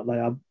proven that they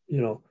are,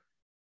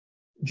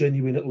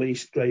 genuine at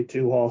least grade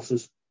 2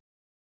 horses,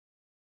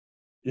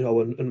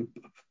 and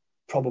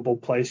probable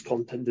place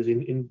contenders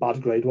in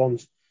bad grade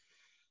 1s.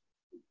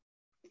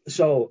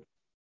 So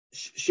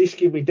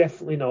Shishkin, we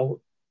definitely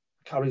know,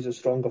 carries a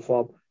stronger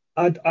form.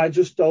 I'm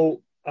just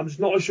not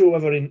sure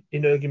whether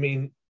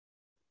Energumene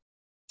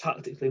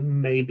tactically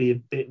may be a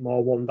bit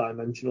more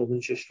one-dimensional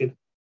than Shishkin.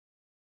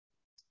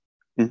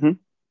 Mm-hmm.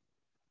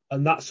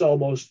 And that's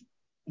almost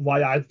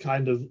why I'd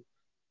kind of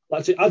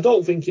like to. I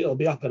don't think it'll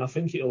be happen. I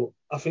think it'll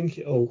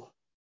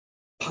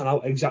pan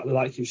out exactly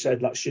like you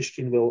said. Like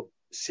Shishkin will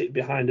sit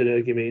behind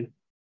Energumene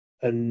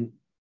and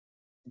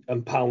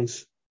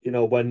pounce,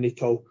 when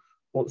Nico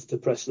wants to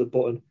press the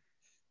button.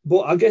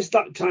 But I guess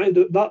that kind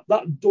of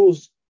that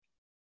does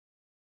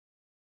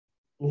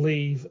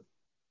leave,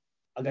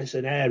 I guess,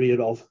 an area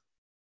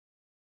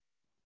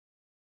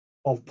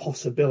of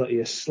possibility,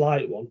 a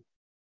slight one.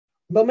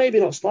 Well, maybe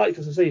not slight,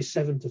 because I say he's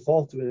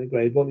 7-4 to win a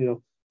grade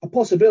 1. A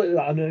possibility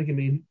that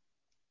Energumene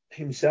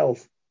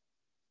himself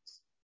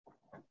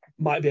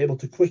might be able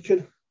to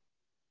quicken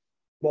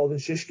more than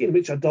Shishkin,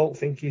 which I don't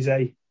think is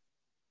a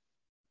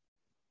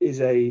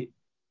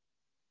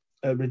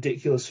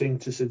ridiculous thing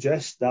to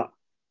suggest, that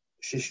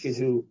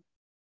Shishkin,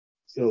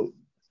 who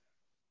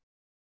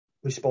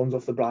responds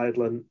off the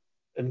bridle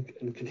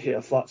and can hit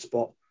a flat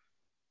spot,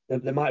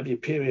 there might be a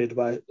period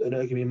where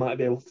Energumene might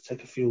be able to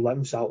take a few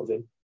lengths out of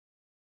him.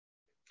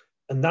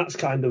 And that's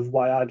kind of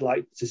why I'd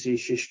like to see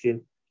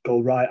Shishkin go,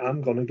 right,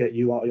 I'm going to get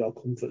you out of your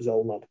comfort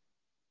zone, lad.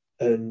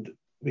 And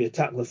we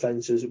attack the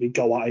fences, we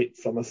go at it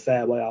from a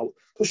fair way out.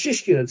 Because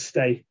Shishkin would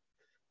stay.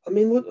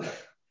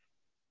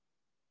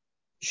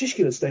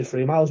 Shishkin would stay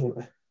 3 miles,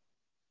 wouldn't he?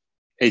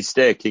 He'd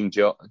stay King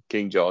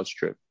George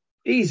trip.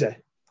 Easy.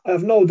 I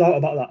have no doubt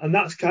about that. And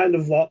that's kind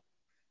of what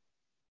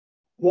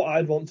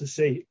I'd want to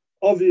see.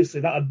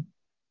 Obviously, that'd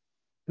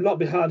not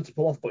be hard to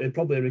pull off, but it'd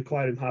probably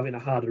require him having a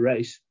harder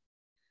race.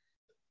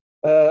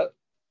 Like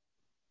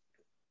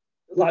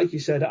you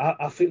said,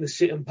 I think the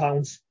sit and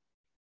pounce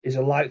is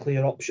a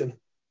likelier option.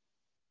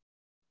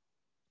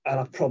 And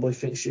I probably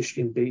think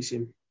Shishkin beats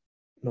him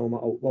no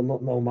matter, well,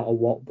 not no matter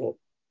what, but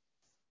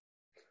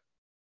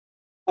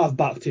I've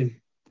backed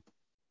him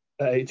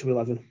at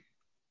 8-11.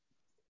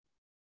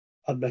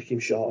 I'd make him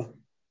shorter.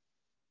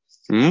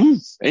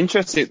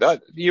 Interesting.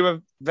 You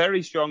were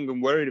very strong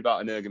and worried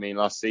about Energumene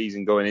last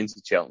season going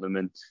into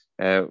Cheltenham,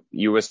 and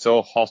you were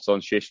so hot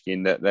on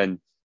Shishkin that then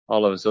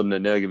all of a sudden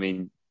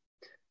Energumene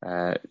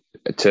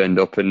turned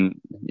up,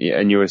 and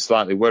you were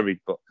slightly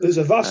worried. But there's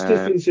a vast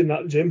difference in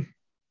that, Jim.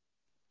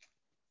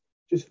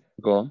 Just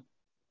go on.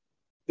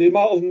 The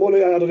amount of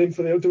money I had on him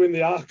for doing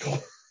the Arco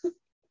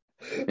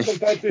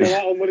compared to the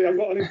amount of money I've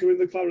got on him doing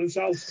the Clarence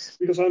House,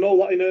 because I know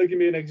that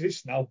Energumene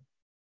exists now.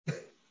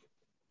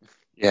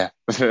 Yeah,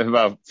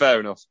 well, fair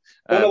enough.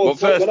 When I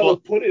was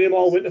punting him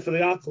all winter for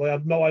the Arco, I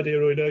had no idea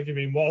who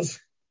Energumene was.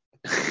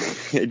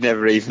 It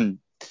never even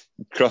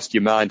crossed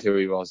your mind who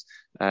he was.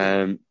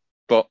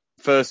 But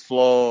First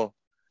Floor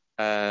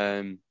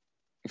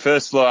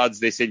adds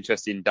this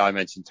interesting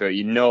dimension to it.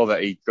 You know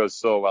that he goes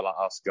so well at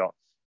Ascot.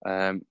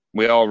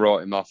 We all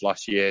wrote him off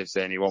last year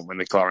saying he won't win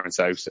the Clarence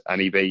House,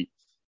 and he beat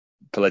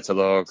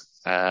Politologue,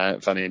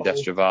 Fanny and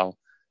Destraval.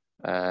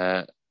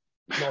 Not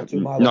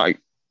too mild.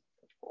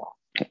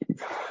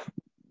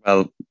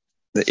 Well,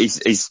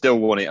 he's still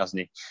won it,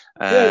 hasn't he?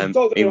 Don't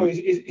get me wrong,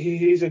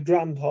 he's a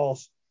grand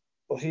horse,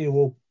 but he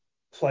will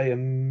play a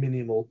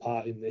minimal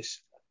part in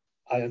this,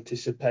 I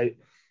anticipate.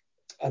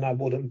 And I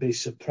wouldn't be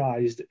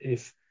surprised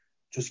if,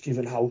 just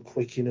given how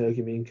quick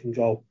Energumene can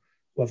go,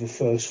 whether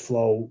First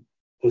Flow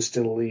was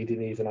still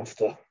leading even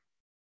after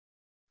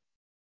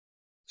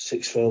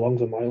 6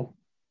 furlongs a mile.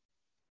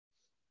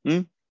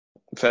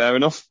 Fair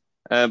enough.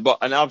 But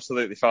an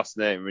absolutely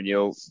fascinating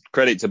renewal.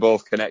 Credit to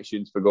both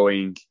connections for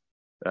going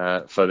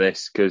for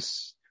this,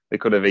 because they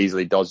could have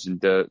easily dodged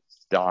and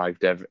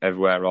dived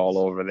everywhere all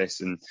over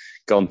this and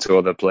gone to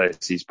other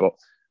places. But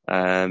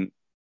they're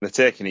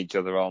taking each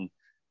other on.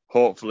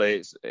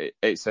 Hopefully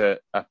it's a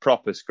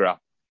proper scrap,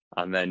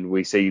 and then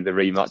we see the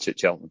rematch at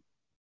Cheltenham.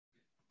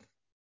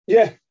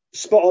 Yeah,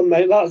 spot on,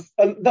 mate.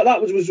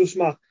 That was just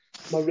my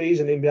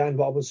reasoning behind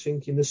what I was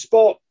thinking. The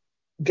sport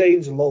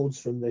gains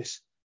loads from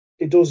this.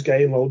 It does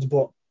gain loads,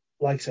 but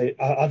like I say,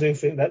 I do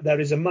think that there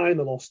is a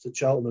minor loss to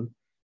Cheltenham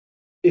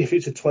if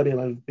it's a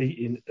 20-length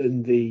beating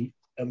and we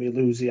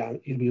lose a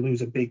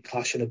big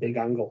clash and a big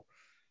angle.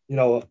 You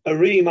know, a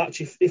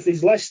rematch, if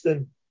there's less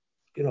than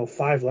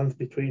 5 lengths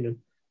between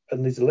them,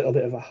 and there's a little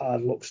bit of a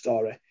hard luck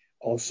story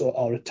or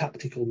a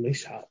tactical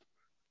mishap,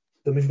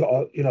 then we've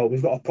got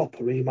a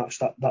proper rematch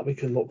that we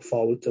can look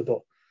forward to.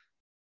 But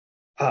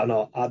I don't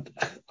know. I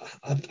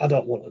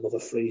don't want another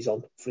freeze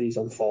on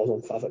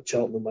 4s-on-5 at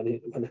Cheltenham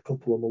when a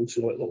couple of months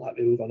ago it looked like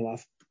we were going to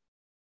have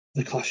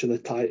the Clash of the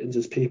Titans,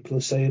 as people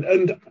are saying.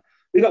 And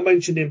we not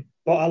mentioned him,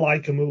 but I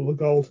like him. Amula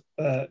Gold.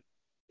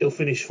 He'll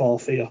finish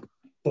 4th here,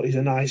 but he's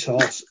a nice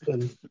horse.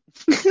 And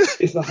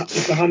if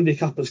the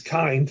handicapper's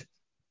kind,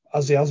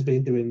 as he has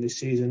been doing this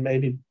season,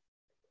 maybe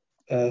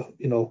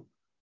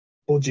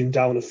budge him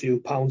down a few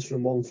pounds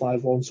from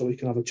 151 so he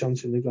can have a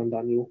chance in the Grand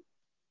Annual.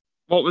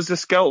 What was the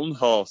Skelton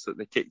horse that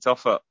they kicked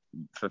off at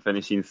for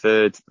finishing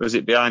 3rd? Was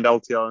it behind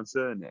Altior and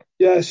Cerny?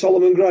 Yeah,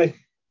 Solomon Gray.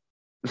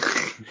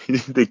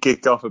 They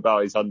kicked off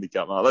about his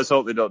handicap. Let's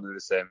hope they don't do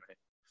the same.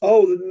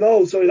 Oh,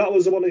 no, sorry, that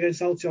was the one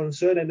against Altior and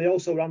Cerny. They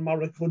also ran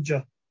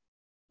Maracuja.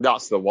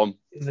 That's the one.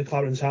 In the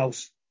Clarence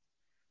House.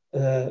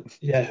 Who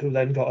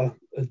then got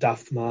a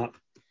daft mark.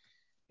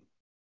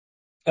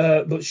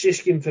 But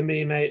Shishkin for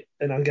me, mate,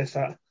 and I guess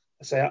I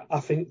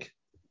think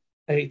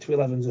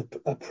 8-11 is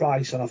a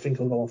price, and I think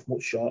I'll go off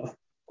much shorter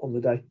on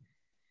the day.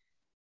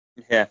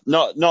 Yeah,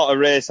 not a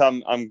race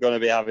I'm going to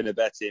be having a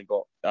bet in,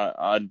 but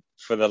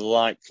for the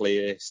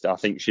likeliest, I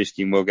think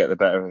Shishkin will get the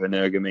better of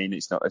Energumene.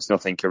 It's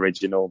nothing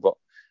original, but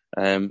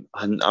I'm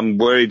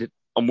worried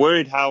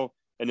how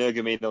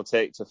Energumene will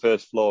take to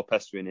First Floor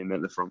pestering him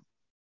at the front.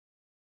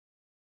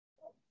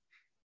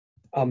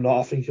 I'm not.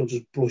 I think he'll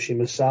just brush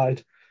him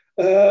aside.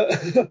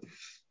 But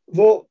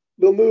we'll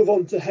move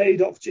on to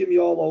Haydock, Jim,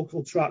 your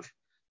local track.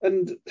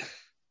 And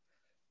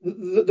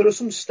there are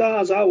some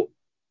stars out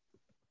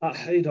at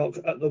Haydock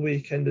at the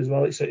weekend as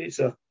well. It's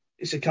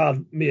a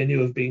card me and you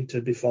have been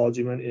to before,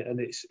 Jim, and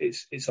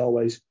it's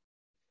always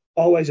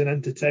an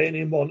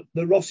entertaining one.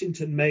 The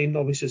Rossington Main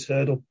Novices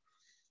Hurdle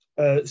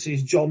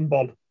sees John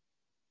Bon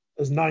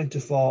as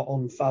 9-4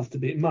 on Fav to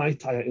beat Mai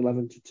Tai at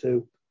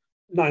 11-2,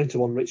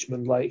 9-1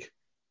 Richmond Lake.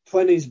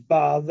 20s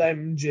bar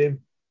them,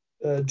 Jim.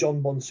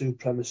 John Bon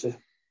supremacy.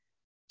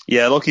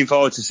 Yeah, looking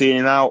forward to seeing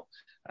him out.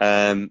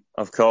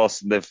 Of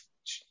course, they've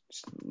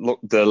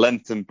looked the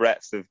length and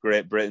breadth of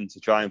Great Britain to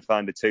try and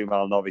find a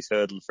 2-mile novice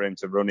hurdle for him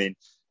to run in,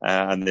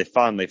 and they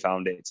finally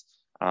found it.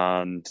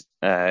 And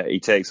he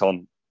takes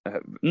on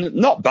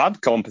not bad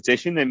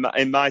competition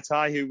in Mai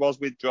Tai, who was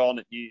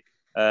withdrawn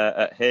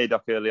at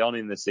Haydock early on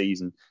in the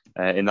season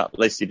in that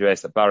listed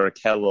race that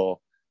Barrichello.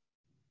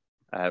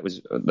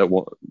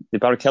 Did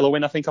Barrichello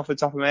win, I think, off the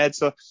top of my head?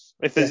 So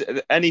if there's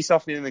any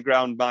softening in the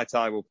ground, Mai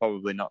Tai will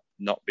probably not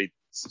be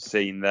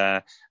seen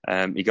there.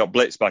 He got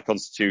blitzed by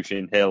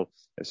Constitution Hill,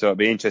 so it'd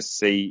be interesting to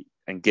see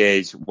and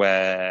gauge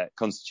where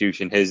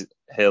Constitution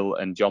Hill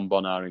and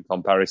Jonbon are in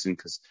comparison,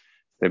 because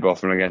they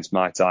both run against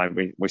Mai Tai.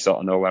 We sort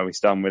of know where we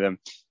stand with him.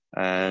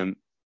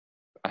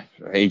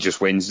 He just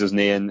wins, doesn't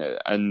he?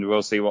 And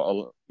we'll see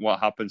what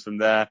happens from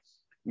there.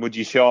 Would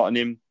you shorten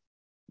him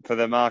for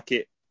the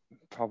market?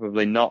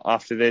 Probably not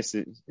after this.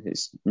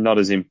 It's not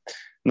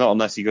not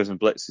unless he goes and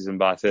blitzes him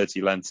by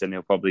 30 lengths, and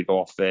he'll probably go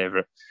off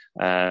favourite.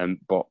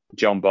 But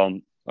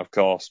Jonbon, of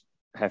course,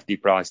 hefty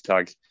price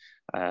tag,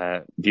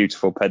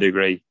 beautiful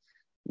pedigree.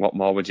 What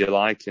more would you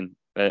like?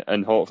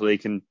 And hopefully he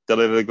can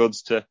deliver the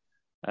goods to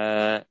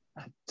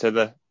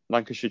the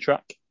Lancashire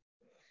track.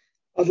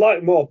 I'd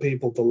like more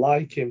people to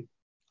like him,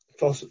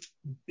 because,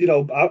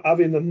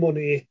 having the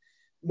money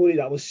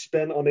that was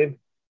spent on him,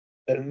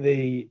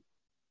 and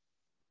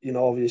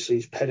obviously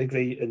his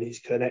pedigree and his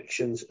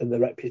connections and the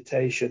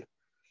reputation.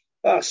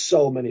 There's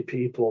so many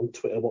people on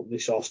Twitter want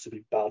this horse to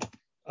be bad,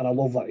 and I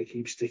love that he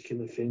keeps sticking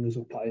the fingers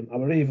up at him. I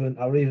were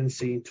even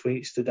seeing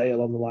tweets today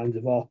along the lines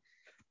of, "Oh,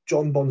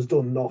 Jonbon's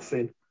done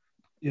nothing.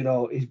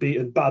 He's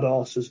beaten bad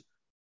horses.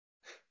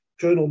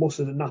 Colonel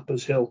Mustard and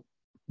Nappers Hill.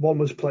 One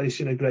was placed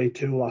in a Grade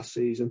 2 last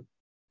season.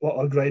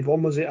 What a Grade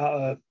 1 was it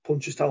at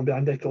Punchestown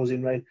behind Echoes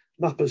in Rain?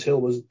 Nappers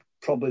Hill was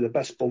probably the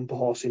best bumper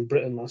horse in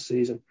Britain last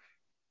season,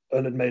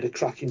 and had made a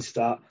cracking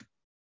start.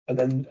 And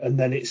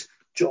then it's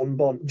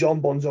Jonbon.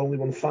 Jonbon's only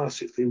won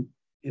farcically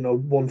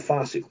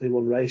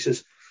won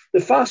races.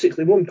 They're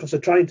farcically won because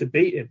they're trying to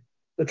beat him.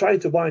 They're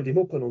trying to wind him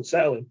up and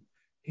unsettle him.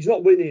 He's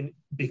not winning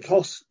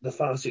because they're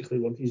farcically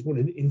won. He's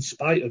winning in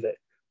spite of it.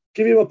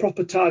 Give him a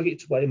proper target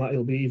to aim at,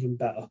 he'll be even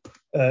better.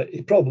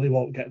 He probably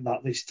won't get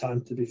that this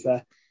time, to be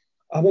fair.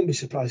 I won't be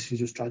surprised if he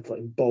just tried to let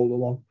him bowl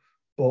along.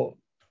 But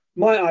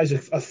my eyes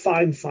are a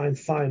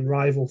fine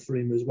rival for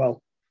him as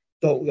well.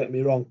 Don't get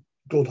me wrong,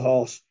 good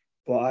horse.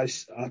 But I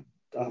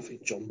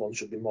think Jonbon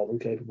should be more than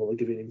capable of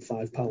giving him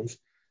 £5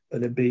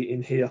 and a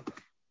beating here.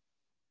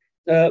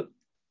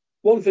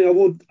 One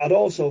thing I'd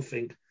also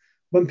think,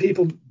 when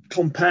people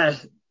compare,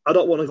 I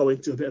don't want to go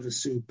into a bit of a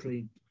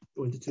Supreme,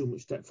 go into too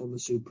much depth on the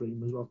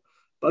Supreme as well.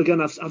 But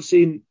again, I've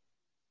seen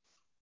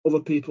other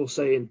people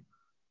saying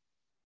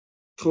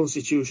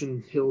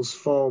Constitution Hill's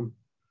form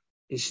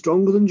is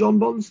stronger than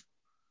Jonbon's,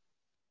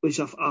 which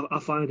I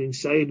find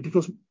insane,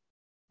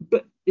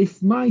 but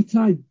if Mai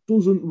Tai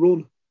doesn't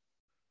run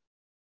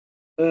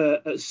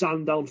at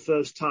Sandown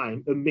first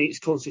time and meets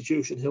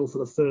Constitution Hill for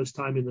the first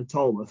time in the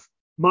Tolworth,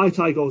 Mai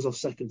Tai goes off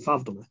second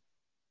fav, doesn't it?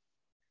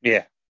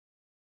 Yeah.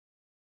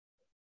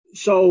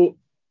 So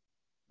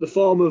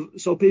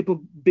people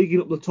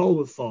bigging up the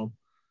Tolworth form.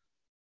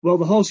 Well,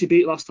 the horse he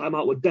beat last time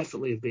out would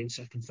definitely have been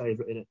second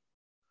favourite in it.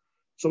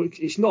 So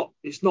it's not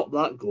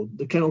that good.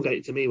 The Kennel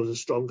Gate to me was a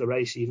stronger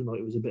race, even though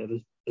it was a bit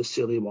of a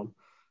silly one.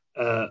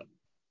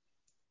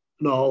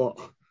 No,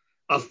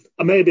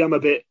 maybe I'm a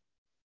bit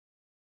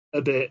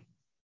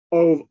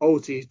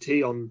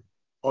OTT on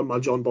my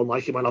Jonbon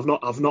like him, and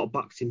I've not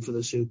backed him for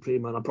the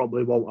Supreme, and I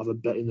probably won't have a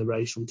bet in the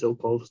race until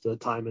close to the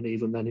time, and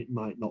even then it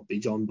might not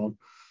be Jonbon.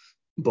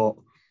 But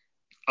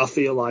I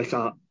feel like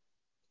I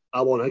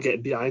want to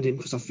get behind him,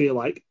 because I feel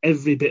like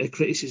every bit of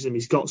criticism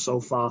he's got so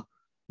far,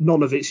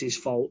 none of it's his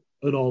fault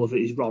and all of it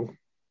is wrong.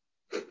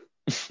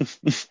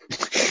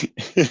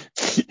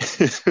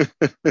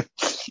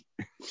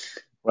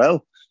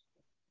 Well,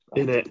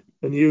 in it,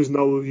 and you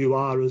know who you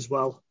are as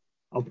well.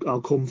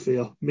 I'll come for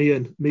you. Me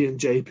and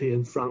JP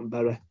and Frank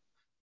Berry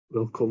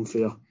will come for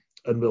you,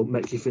 and we'll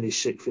make you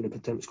finish 6th in a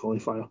Pertemps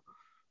qualifier.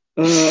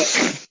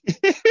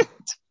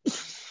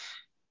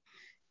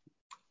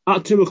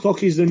 At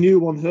 2:00 is the new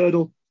one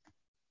hurdle.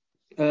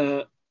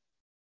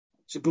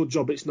 It's a good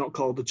job it's not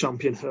called the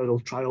Champion Hurdle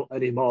Trial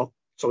anymore,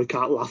 so we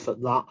can't laugh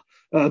at that.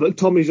 But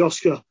Tommy's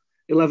Oscar,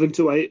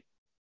 11-8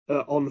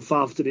 on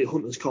 5 to beat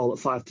Hunter's Call at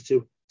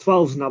 5-2.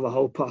 12's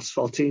Navajo Pass,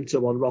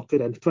 14-1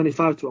 Rockenden,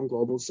 25-1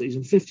 Global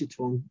Season,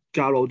 50-1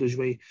 Garo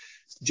Dujmi.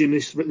 Jim,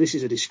 this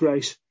is a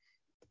disgrace.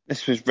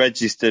 This was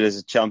registered as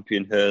a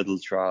Champion Hurdle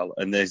Trial,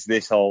 and there's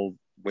this all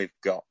we've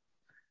got.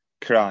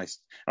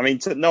 Christ. I mean,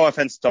 no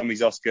offence to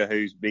Tommy's Oscar,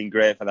 who's been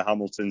great for the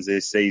Hamiltons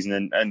this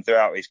season and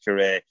throughout his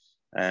career.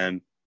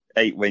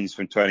 8 wins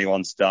from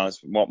 21 starts.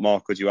 What more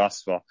could you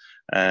ask for?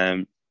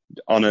 On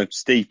a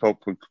steep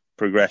upward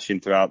progression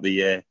throughout the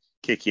year,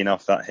 kicking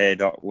off that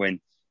Haydock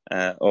win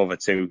over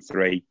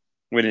 2-3,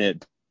 winning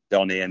at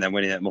Donny and then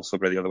winning at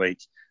Musselburgh the other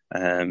week.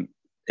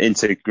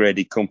 Into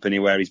graded company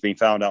where he's been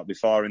found out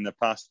before in the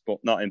past, but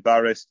not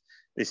embarrassed.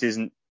 This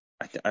isn't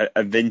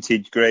a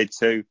vintage Grade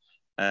 2.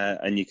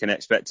 And you can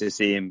expect to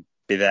see him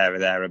be there or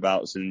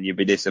thereabouts, and you'd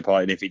be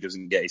disappointed if he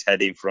doesn't get his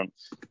head in front.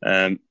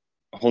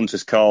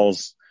 Hunter's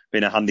Call's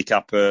been a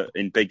handicapper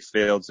in big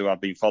fields who I've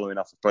been following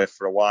off the cliff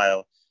for a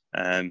while.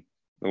 The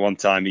one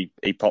time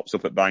he pops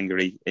up at Bangor,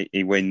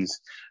 he wins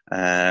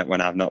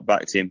when I've not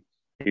backed him.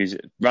 He's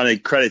ran a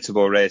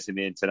creditable race in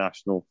the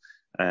International.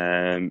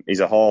 He's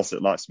a horse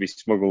that likes to be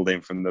smuggled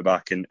in from the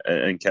back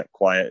and kept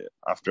quiet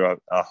after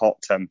a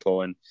hot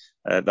tempo, and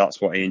that's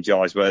what he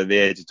enjoys. But at the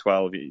age of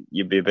 12,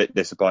 you'd be a bit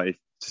disappointed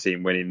see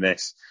him winning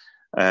this.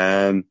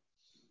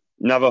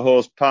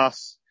 Navajo's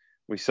Pass,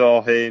 we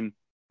saw him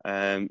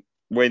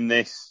win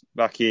this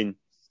back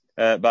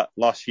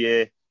last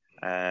year.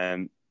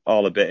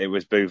 All a bit it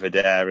was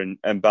Bouvedere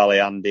and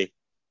Ballyandy,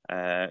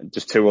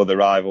 just two other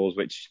rivals,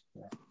 which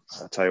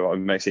I'll tell you what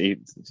makes it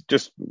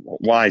just,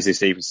 why is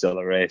this even still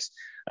a race?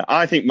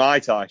 I think Mai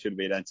Tai should have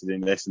been entered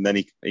in this, and then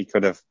he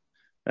could have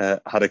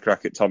had a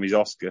crack at Tommy's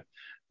Oscar.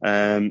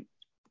 And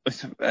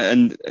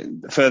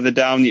further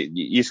down,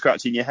 you're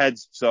scratching your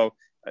heads. So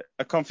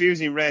a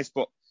confusing race,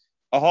 but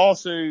a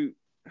horse who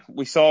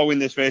we saw win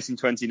this race in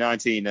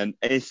 2019, and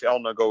if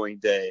on a going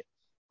day,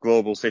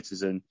 Global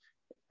Citizen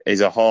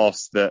is a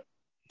horse that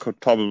could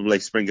probably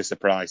spring a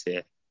surprise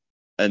here.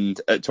 And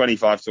at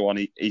 25 to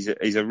 1, he's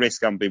a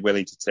risk I'd be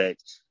willing to take.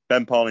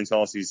 Ben Pauling's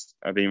horses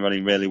have been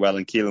running really well,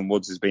 and Keelan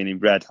Woods has been in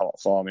red hot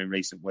form in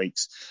recent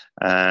weeks.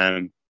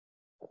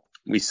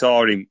 We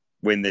saw him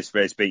win this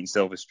race, beating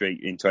Silver Streak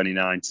in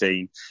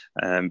 2019.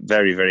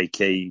 Very, very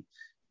keen,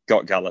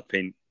 got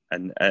galloping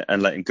and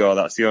let him go.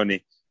 That's the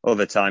only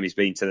other time he's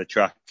been to the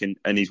track,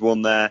 and he's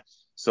won there.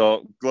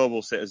 So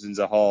Global Citizen's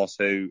a horse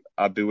who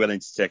I'd be willing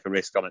to take a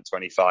risk on at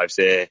 25s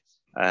here.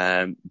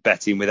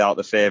 Betting without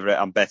the favourite,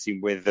 I'm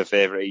betting with the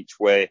favourite each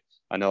way.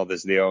 I know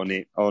there's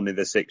only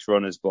the 6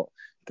 runners, but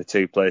the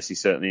 2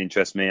 places certainly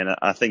interest me, and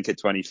I think at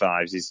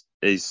 25s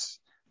is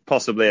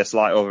possibly a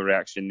slight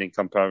overreaction in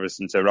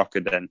comparison to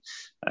Rockenden.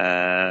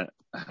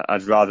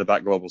 I'd rather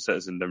back Global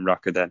Citizen than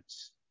Rockenden,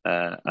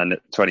 and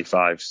at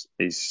 25s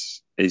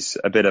is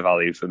a bit of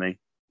value for me.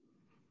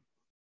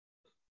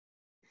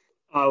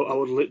 I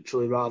would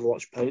literally rather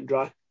watch paint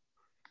dry.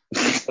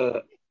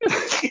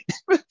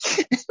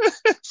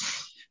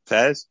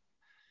 Fairs?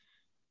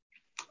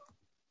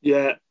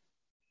 Yeah.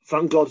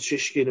 Thank God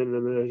Shishkin and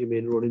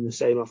Emerging running the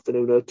same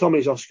afternoon.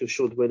 Tommy's Oscar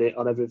should win it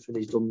on everything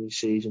he's done this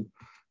season.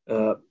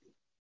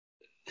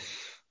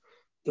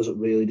 Doesn't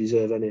really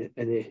deserve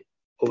any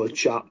other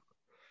chat,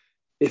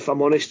 if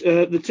I'm honest.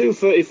 The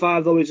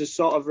 2:35 though is a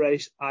sort of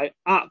race I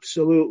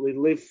absolutely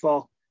live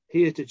for.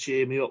 Here to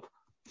cheer me up.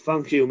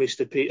 Thank you,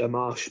 Mr. Peter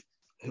Marsh,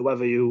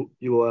 whoever you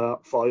are,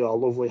 for your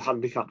lovely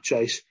handicap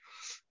chase.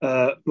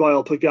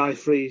 Royal Pagaille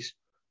Freeze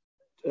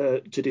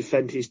to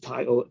defend his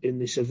title in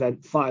this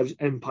event. 5's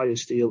Empire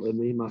Steel and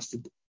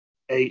Remastered.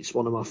 8's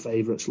one of my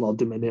favourites, Lord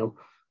de Menil.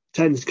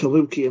 10's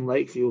Kaluki and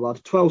Lakeview Lad.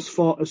 12's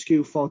Fort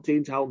Askew.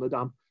 14's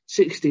Halnadam.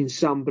 16's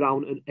Sam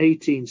Brown and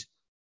 18's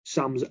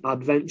Sam's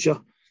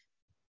Adventure.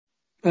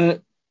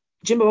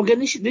 Jimbo, again,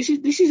 this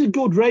is a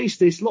good race.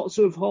 There's lots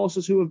of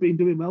horses who have been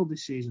doing well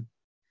this season.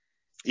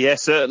 Yeah,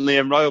 certainly.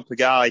 And Royal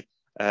Pagaille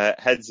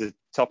heads the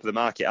top of the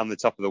market and the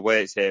top of the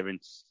weights here, and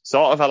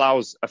sort of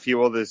allows a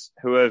few others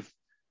who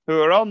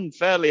are on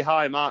fairly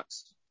high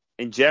marks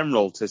in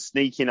general to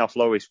sneak in off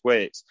lowest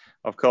weights.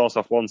 Of course,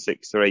 off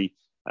 163,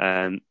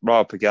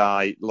 Royal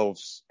Pagaille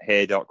loves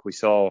Haydock. We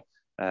saw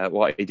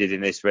what he did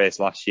in this race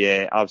last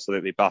year,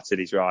 absolutely battered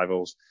his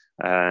rivals,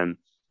 and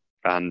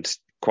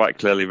quite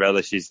clearly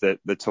relishes the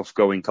tough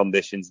going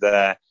conditions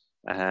there.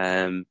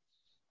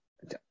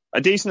 A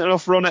decent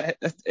enough run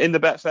in the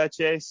Betfair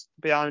chase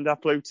behind A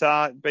Plus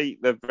Tard,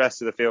 beat the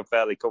rest of the field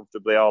fairly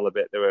comfortably, all a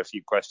bit. There were a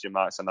few question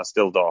marks, and I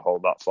still don't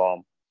hold that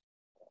form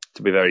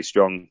to be very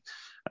strong.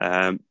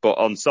 But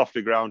on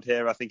softer ground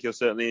here, I think he'll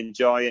certainly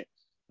enjoy it.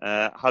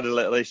 Had a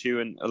little issue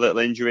and a little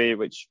injury,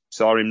 which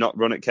saw him not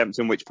run at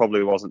Kempton, which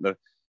probably wasn't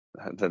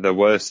the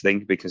worst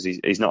thing, because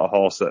he's not a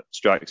horse that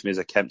strikes me as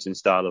a Kempton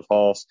style of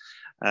horse.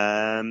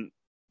 And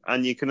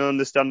you can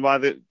understand why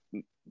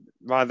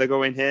they're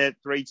going here.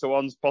 3 to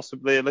 1's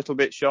possibly a little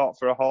bit short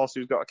for a horse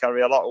who's got to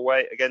carry a lot of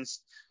weight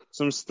against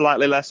some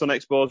slightly less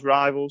unexposed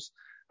rivals.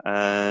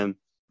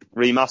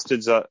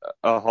 Remastered's a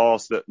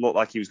horse that looked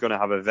like he was going to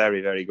have a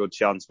very, very good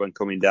chance when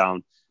coming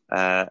down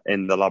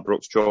in the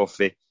Ladbrokes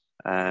Trophy.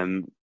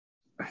 I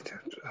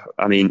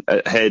mean,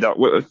 Haydock,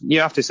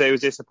 you have to say he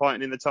was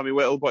disappointing in the Tommy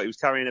Whittle, but he was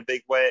carrying a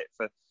big weight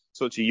for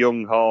such a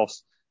young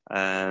horse.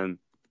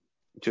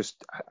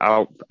 Just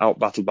out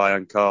battled by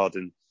Ancard,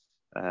 and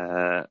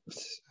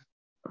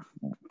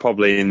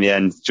probably in the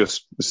end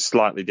just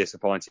slightly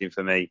disappointing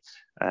for me.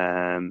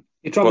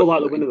 He travelled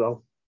like the winner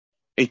though.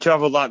 He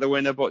travelled like the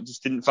winner, but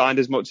just didn't find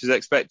as much as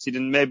expected,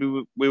 and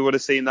maybe we would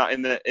have seen that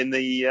in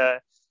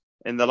the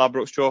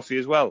Ladbrokes Trophy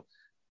as well.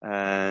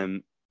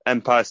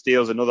 Empire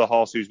Steel's another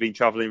horse who's been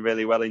travelling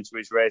really well into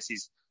his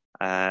races.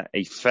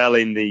 He fell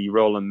in the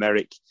Roland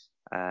Merrick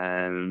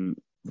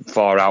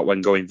far out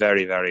when going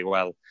very, very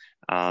well,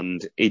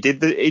 and he did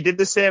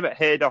the same at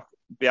Haydock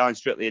behind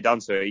Strictly a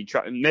Dancer.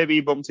 Maybe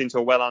he bumped into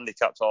a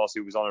well-handicapped horse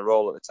who was on a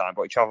roll at the time,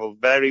 but he travelled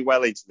very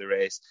well into the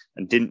race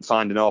and didn't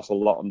find an awful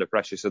lot under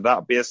pressure. So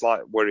that'd be a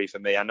slight worry for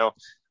me. I know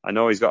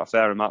he's got a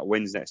fair amount of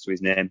wins next to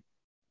his name,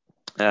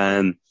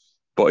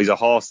 but he's a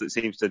horse that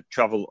seems to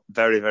travel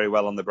very, very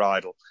well on the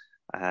bridle.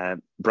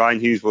 Brian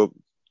Hughes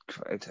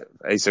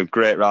he's a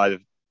great rider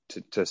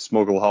to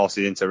smuggle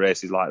horses into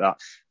races like that.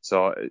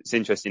 So it's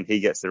interesting he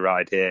gets the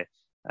ride here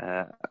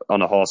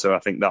on a horse who I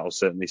think that'll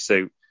certainly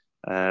suit.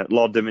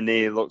 Lord de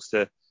Menil looks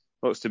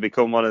to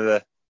become one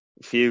of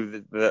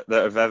few that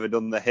have ever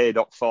done the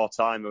Haydock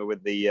 4-timer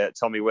with the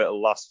Tommy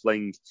Whittle last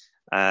fling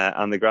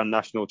and the Grand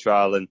National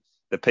Trial, and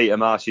the Peter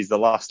Marsh is the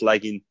last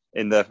leg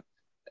in the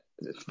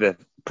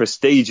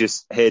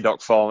prestigious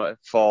Haydock 4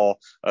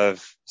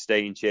 of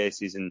staying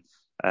chases, and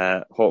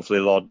hopefully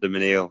Lord de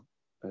Menil,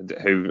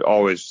 who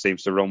always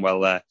seems to run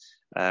well there,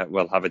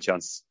 will have a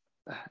chance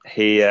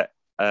here.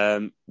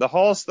 The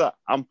horse that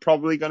I'm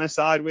probably going to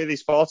side with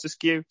is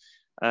Fortescue.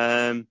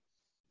 I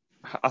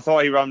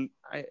thought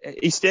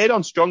he stayed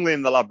on strongly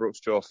in the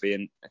Ladbrokes Trophy,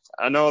 and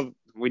I know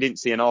we didn't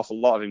see an awful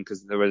lot of him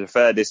because there was a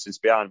fair distance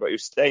behind, but he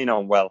was staying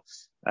on well.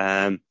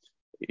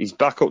 He's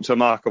back up to a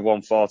mark of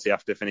 140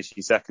 after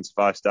finishing second to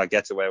 5-star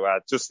Getaway, where I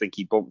just think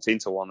he bumped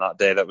into one that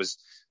day that was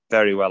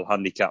very well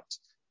handicapped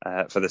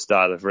for the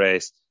style of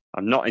race.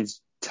 I'm not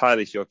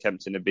entirely sure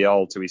Kempton would be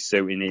all to his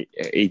suit.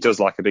 He does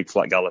like a big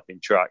flat galloping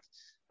track.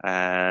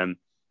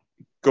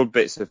 Good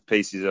bits of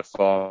pieces of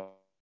form.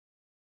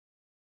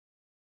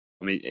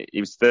 I mean, he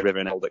was third river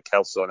and held at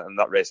Kelso, and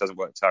that race has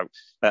worked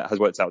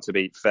out to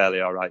be fairly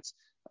all right.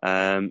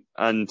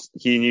 And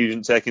Hugh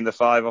Nugent taking the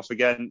 5 off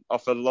again,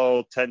 off a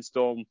low 10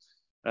 stone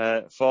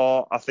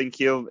 4. I think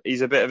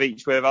he's a bit of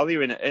each way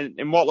value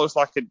in what looks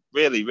like a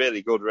really,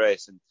 really good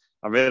race. And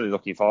I'm really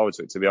looking forward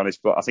to it, to be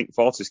honest. But I think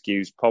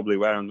Fortescue's probably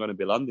where I'm going to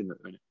be landing at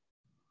the minute.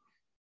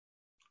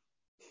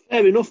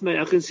 Fair enough, mate.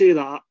 I can see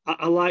that.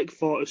 I like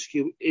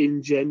Fortescue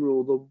in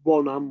general. The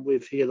one I'm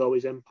with here, though,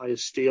 is Empire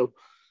Steel.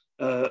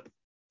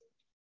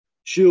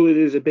 Surely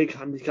there's a big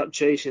handicap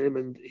chasing him,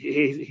 and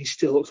he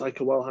still looks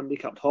like a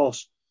well-handicapped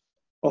horse.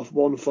 Off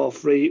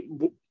 143,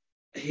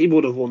 he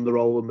would have won the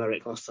Royal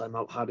Merrick last time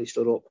out had he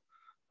stood up.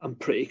 I'm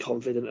pretty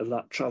confident of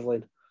that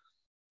travelling.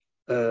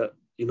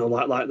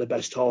 Like the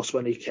best horse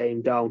when he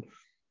came down.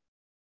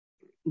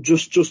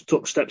 Just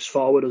took steps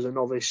forward as a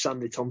novice.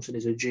 Sandy Thompson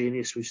is a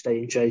genius with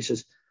staying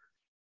chasers.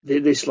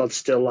 This lad's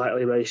still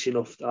lightly racing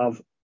enough to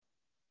have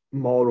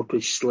more up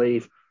his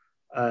sleeve.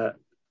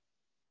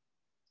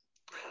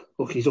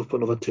 Look, he's up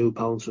another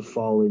 £2 for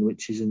falling,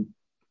 which isn't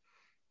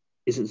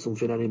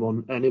something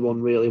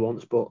anyone really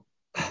wants. But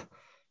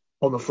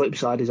on the flip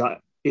side is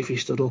that if he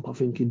stood up, I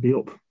think he'd be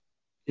up,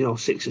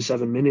 6 or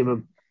 7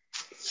 minimum.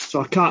 So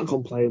I can't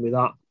complain with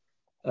that.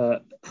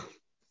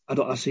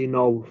 I see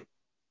no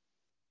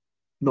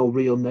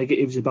real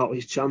negatives about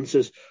his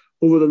chances,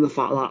 other than the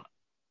fact that,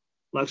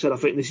 like I said, I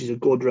think this is a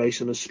good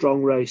race and a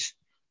strong race.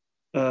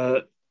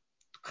 I'd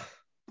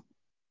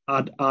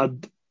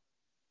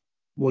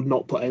would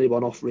not put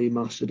anyone off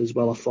Remastered as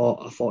well. I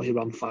thought he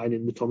ran fine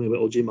in the Tommy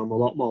Whittle gym. I'm a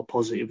lot more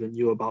positive than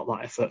you about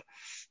that effort.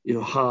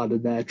 Hard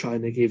and there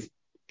trying to give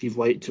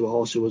weight to a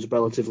horse who was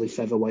relatively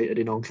featherweighted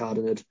in on card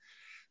and had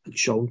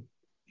shown,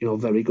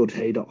 very good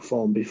Haydock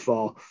form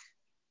before.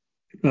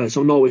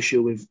 So no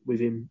issue with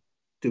him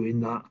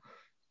doing that.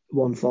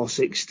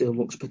 146 still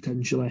looks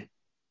potentially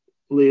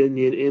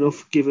lenient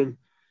enough given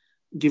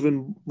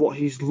what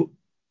he's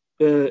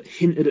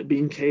hinted at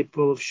being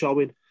capable of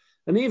showing.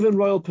 And even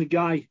Royal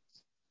Pagaille,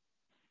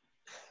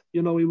 he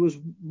was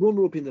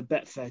runner-up in the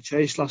Betfair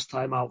Chase last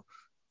time out,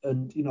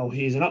 and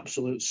he's an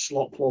absolute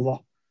slot lover.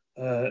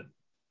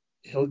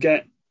 He'll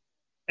get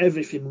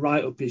everything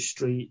right up his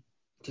street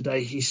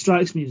today. He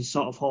strikes me as the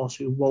sort of horse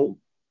who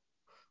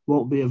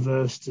won't be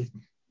averse to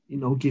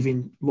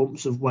giving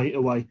lumps of weight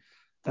away.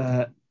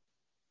 I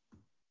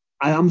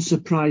am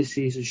surprised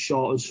he's as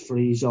short as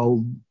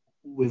Friezo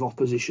with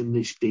opposition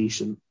this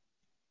decent.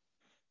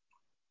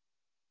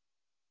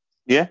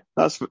 Yeah,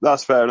 that's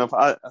fair enough.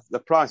 The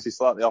price is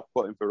slightly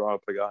off-putting for Royal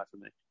Pagaille for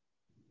me.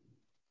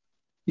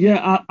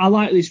 Yeah, I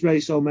like this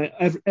race, though, mate.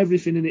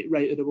 Everything in it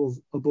rated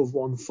above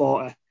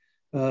 140.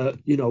 A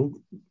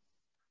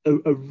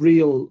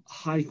real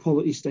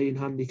high-quality staying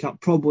handicap.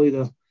 Probably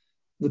the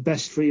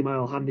best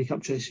 3-mile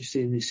handicap chase you've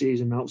seen this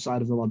season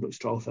outside of the Ladbrokes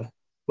Trophy.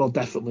 Well,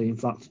 definitely, in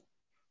fact.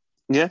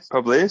 Yeah,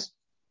 probably is.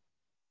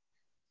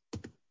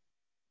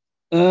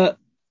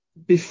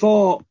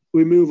 Before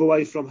we move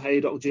away from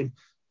Haydock, Jim,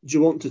 do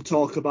you want to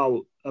talk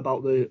about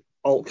the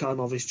Altcar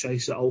Novice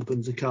Chase that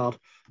opens the card,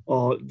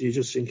 or do you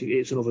just think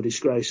it's another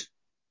disgrace?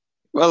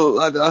 Well,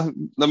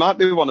 there might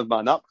be one of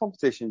my nap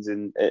competitions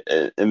in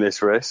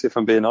this race, if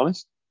I'm being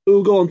honest.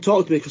 Oh, go on,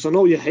 talk to me, because I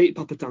know you hate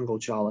Papa Tango,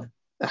 Charlie.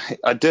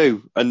 I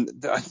do, and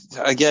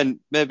again,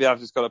 maybe I've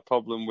just got a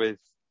problem with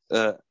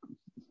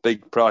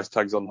big price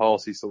tags on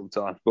horses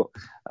sometimes. But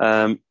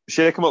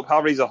Shake 'em Up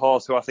Harry's a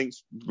horse who I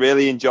think's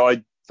really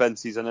enjoyed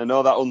fences, and I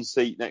know that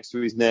unseat next to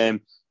his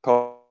name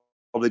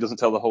probably doesn't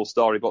tell the whole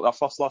story, but that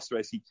first last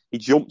race he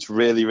jumped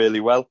really,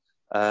 really well.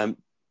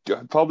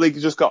 Probably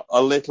just got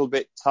a little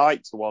bit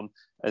tight to one,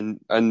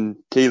 and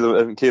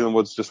Keelan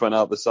Woods just went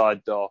out the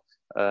side door.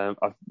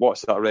 I've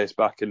watched that race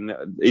back, and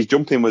his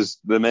jumping was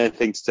the main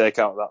thing to take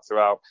out of that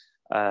throughout.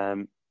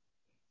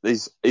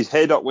 His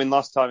Haydock win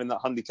last time in that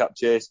handicap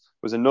chase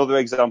was another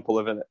example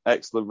of an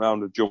excellent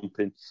round of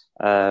jumping.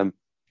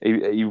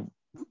 He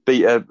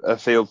beat a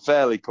field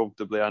fairly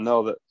comfortably. I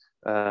know that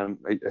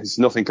it's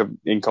nothing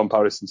in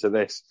comparison to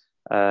this.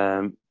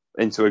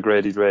 into a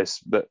graded race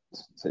that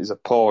is a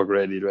poor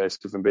graded race,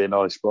 if I'm being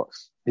honest. But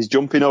his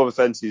jumping over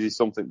fences is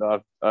something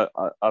that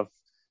I've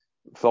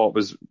thought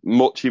was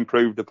much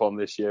improved upon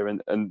this year,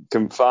 and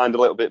can find a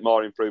little bit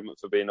more improvement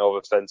for being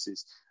over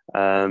fences.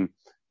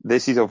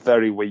 This is a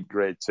very weak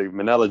grade too.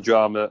 Manila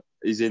Drama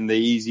is in the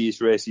easiest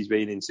race he's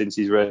been in since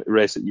his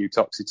race at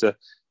Uttoxeter.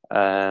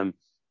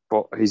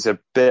 But he's a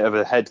bit of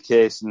a head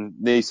case and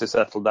needs to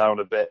settle down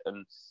a bit.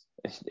 And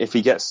if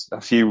he gets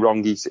a few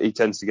wrong, he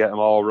tends to get them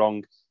all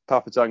wrong.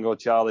 Papa Tango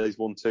Charlie's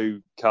won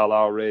 2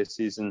 Carlisle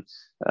races and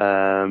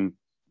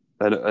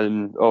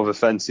over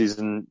fences,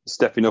 and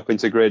stepping up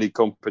into graded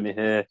company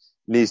here.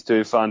 Needs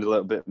to find a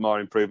little bit more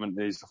improvement.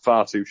 He's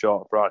far too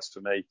short a price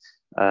for me.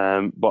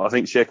 But I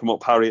think Shake 'em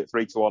Up Harry at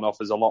 3-1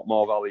 offers a lot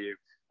more value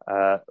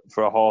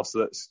for a horse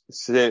that's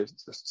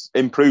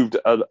improved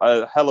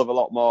a hell of a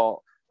lot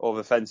more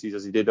over fences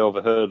as he did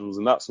over hurdles,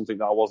 and that's something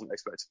that I wasn't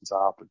expecting to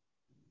happen.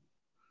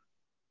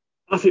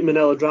 I think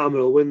Manila Drama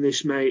will win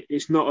this, mate.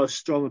 It's not a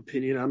strong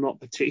opinion. I'm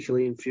not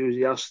particularly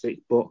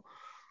enthusiastic, but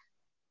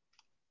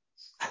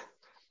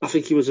I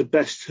think he was the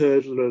best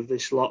hurdler of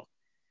this lot,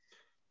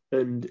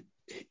 and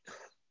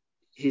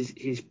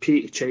his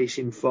peak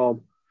chasing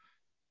form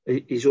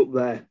is up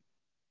there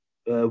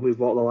with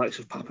what the likes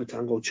of Papa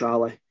Tango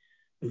Charlie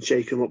and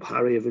Shake 'em Up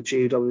Harry have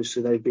achieved.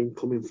 Obviously, they've been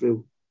coming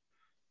through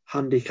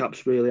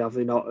handicaps, really, have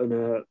they not?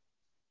 And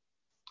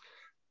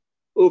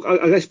look,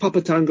 I guess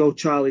Papa Tango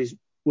Charlie's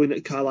win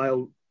at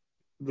Carlisle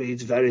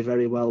reads very,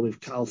 very well with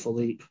Cal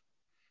Philippe,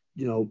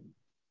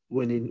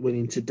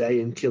 winning today,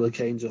 and Killer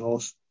Kane's a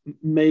horse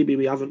maybe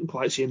we haven't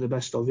quite seen the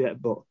best of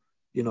yet, but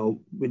we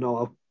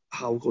know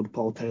how good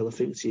Paul Taylor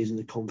thinks he is and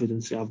the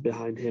confidence they have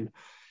behind him.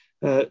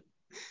 I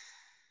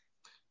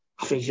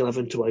think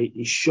 11-8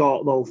 is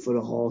short though for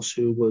a horse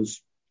who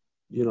was,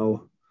 and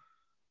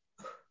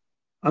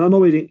I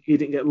know he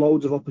didn't get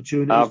loads of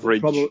opportunities,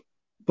 average,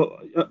 but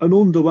an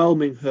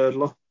underwhelming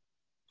hurdler,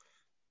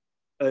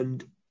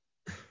 and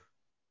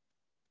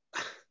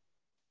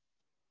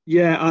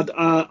yeah,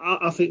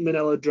 I think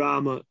Manila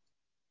Drama,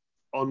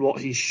 on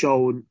what he's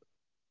shown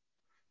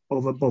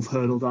over both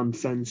hurdles and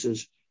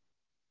fences,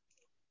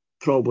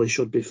 probably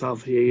should be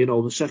fav here.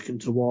 The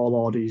second to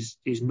Warlord is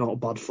not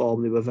bad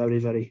form. They were very,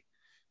 very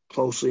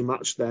closely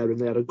matched there, and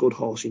they had a good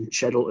horse in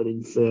Cheddleton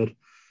in third.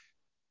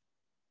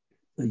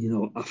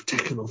 And, I've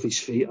taken off his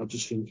feet. I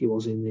just think he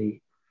was in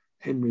the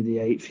Henry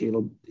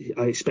VIII.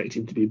 I expect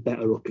him to be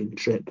better up in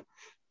trip.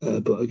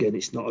 But again,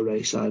 it's not a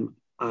race I'm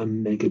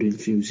mega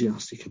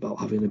enthusiastic about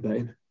having a bet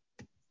in.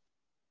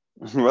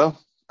 Well,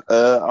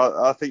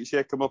 I think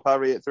Shake 'em Up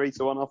Harry at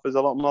 3-1 offers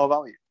a lot more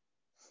value.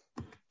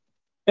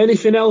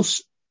 Anything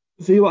else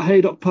for you at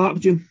Haydock Park,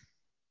 Jim?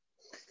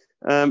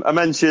 I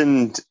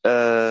mentioned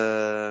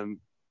the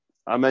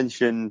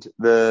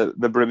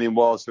Brimming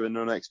Wars for an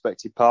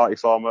unexpected party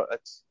format,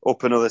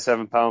 up another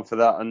 £7 for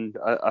that, and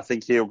I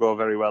think he'll go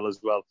very well as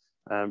well.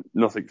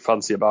 Nothing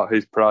fancy about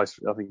his price.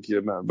 I think he's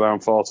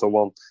around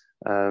 4-1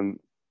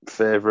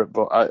 favourite,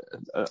 but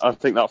I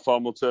think that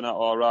form will turn out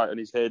all right, and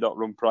his Haydock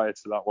run prior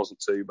to that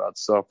wasn't too bad.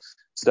 So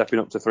stepping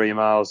up to 3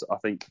 miles, I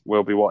think,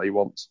 will be what he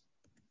wants.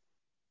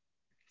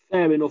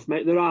 Fair enough,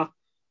 mate. There are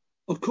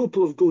a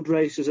couple of good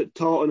races at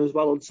Taunton as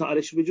well on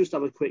Saturday. Should we just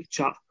have a quick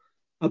chat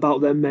about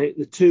them, mate?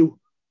 The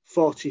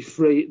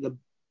 2:43, the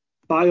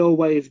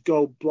BioWave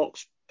Gold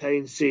Blocks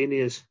Payne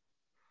Seniors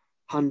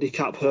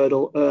handicap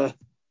hurdle.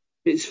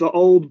 It's for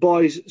old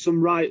boys,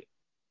 some right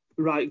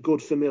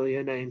good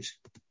familiar names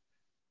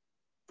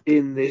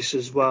in this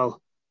as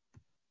well.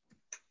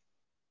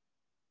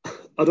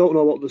 I don't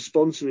know what the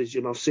sponsor is,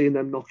 Jim. I've seen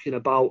them knocking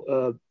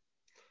about.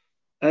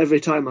 Every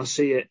time I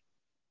see it,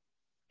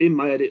 in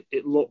my head,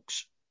 it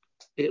looks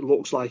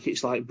like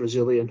it's like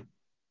Brazilian,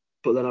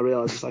 but then I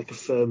realise it's like a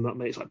firm that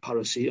makes like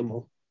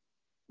paracetamol.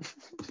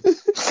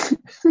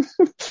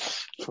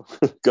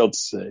 For God's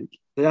sake!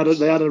 They had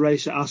a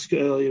race at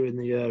Ascot earlier in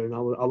the year,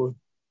 and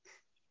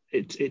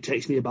it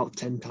takes me about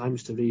 10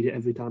 times to read it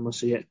every time I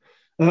see it.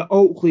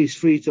 Oakley's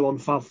 3-1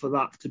 fav for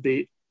that to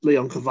beat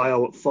Leon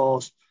Cavallo at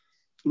 4s,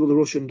 with the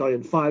Russian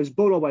Doyen 5s,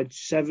 Borough Edge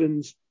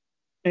 7s,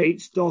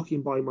 8s,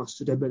 Dorking Boy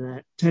Master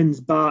Debonair,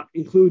 10s Bart,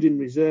 including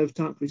Reserve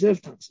Tank.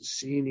 Reserve Tank's a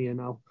senior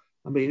now.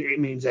 I mean, it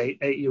means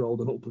 8-year-old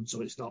and upward,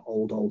 so it's not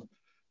old.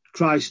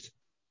 Christ,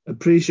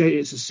 appreciate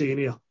it's a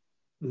senior.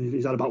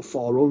 He's had about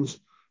 4 runs.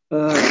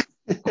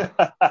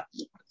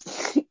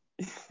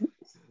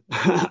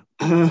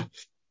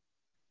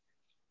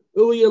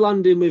 Who are you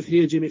landing with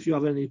here, Jim, if you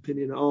have any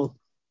opinion at all?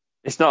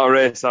 It's not a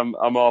race I'm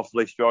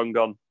awfully strong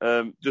on.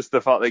 Just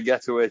the fact that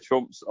Getaway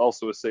Trump's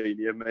also a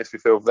senior makes me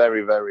feel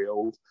very, very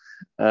old.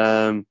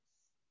 But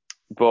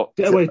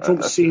Getaway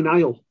Trump's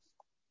senile.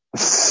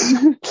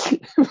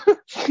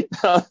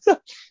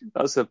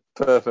 That's a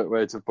perfect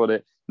way to put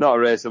it. Not a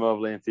race I'm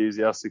overly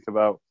enthusiastic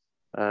about.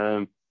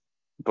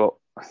 But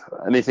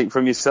anything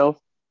from yourself?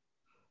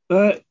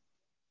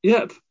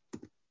 Yep.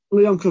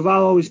 Leon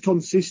Cavallo is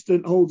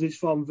consistent, holds his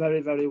form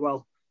very, very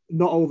well.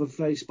 Not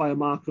overfaced by a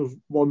mark of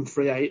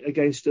 138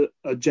 against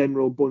a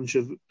general bunch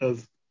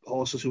of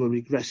horses who are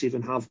regressive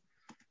and have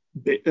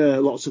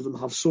lots of them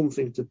have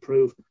something to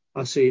prove.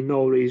 I see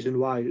no reason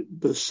why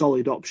the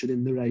solid option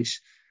in the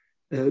race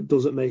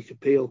doesn't make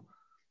appeal.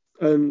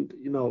 And,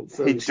 He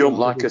Fergus jumped Yard,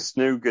 like a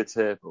snooker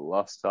table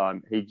last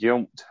time. He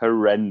jumped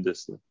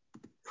horrendously.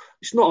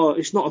 it's not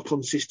a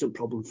consistent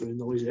problem for him,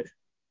 though, is it?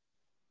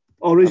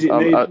 Or is it?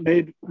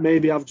 I,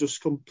 Maybe I've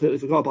just completely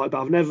forgot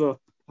about it. But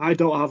I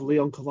don't have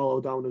Leon Cavallo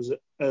down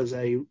as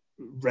a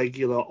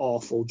regular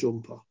awful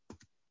jumper.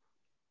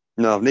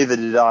 no, neither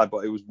did I,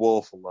 but it was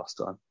woeful last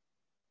time.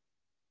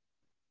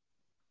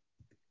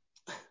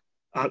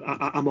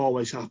 I'm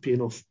always happy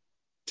enough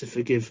to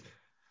forgive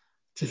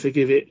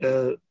it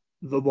the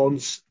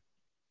once.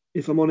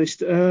 If I'm honest,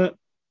 to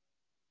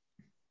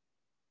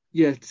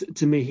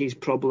me he's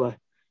probably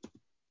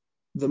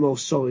the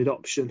most solid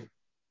option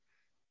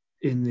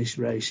in this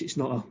race. It's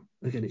not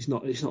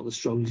the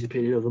strongest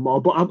opinion of them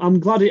all, but I'm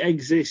glad it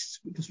exists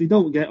because we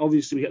get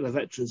the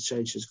veterans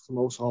chasers because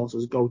most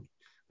horses go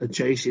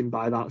chasing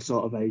by that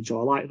sort of age. So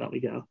I like that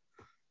we get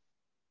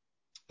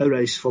a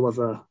race full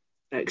of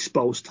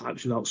exposed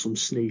types without some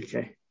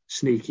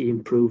sneaky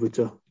improver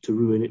to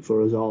ruin it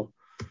for us all.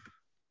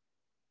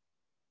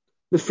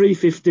 The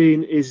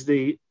 3:15 is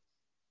the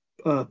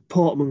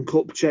Portman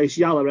Cup chase.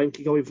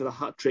 Yalarenki going for the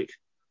hat trick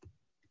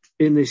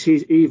in this.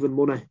 He's even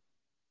money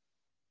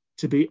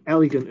to beat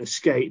Elegant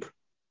Escape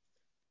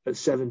at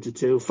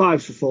 7-2,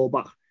 5 for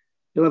fullback,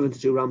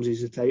 11-2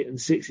 Ramses Tate,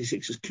 and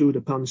 66 as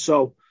Kudapan.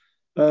 So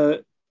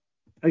again,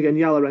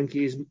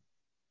 Yalarenki is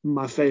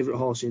my favourite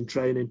horse in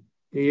training.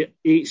 He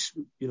eats,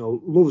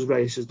 loves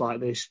races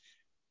like this.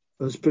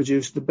 Has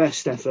produced the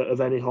best effort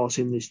of any horse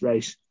in this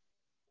race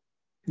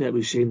that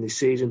we've seen this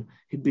season.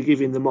 He'd be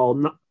giving them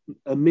all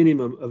a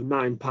minimum of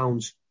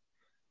 £9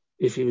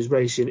 if he was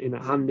racing in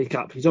a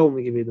handicap. He's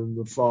only giving them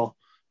the 4.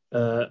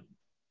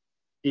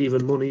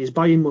 Even money is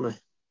buying money,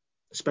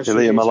 especially.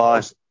 He'll eat him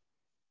alive.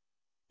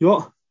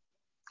 What?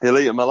 He'll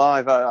eat him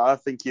alive. I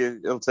think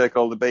he'll take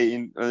all the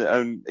beating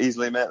and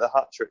easily make the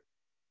hat trick.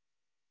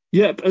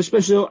 Yeah,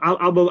 especially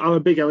I'm a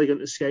big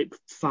Elegant Escape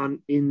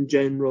fan in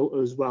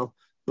general as well,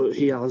 but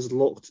he has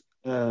looked,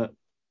 I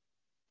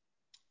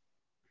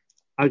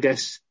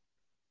guess,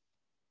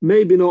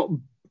 maybe not.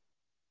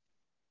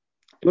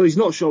 Well, he's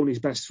not shown his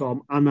best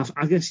form, and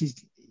I guess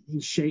he's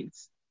shaped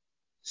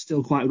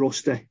still quite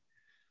rusty.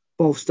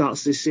 Both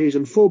starts this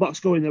season. Fullback's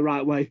going the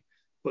right way,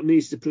 but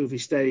needs to prove he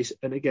stays.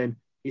 And again,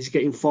 he's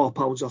getting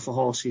 £4 off a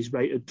horse he's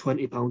rated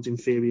 £20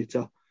 inferior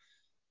to.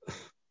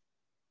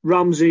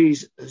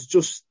 Ramses has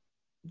just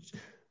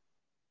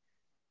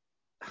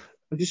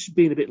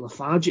been a bit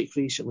lethargic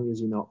recently, is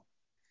he not?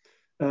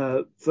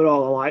 For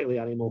all a likely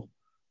animal.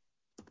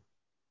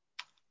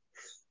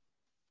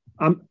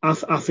 I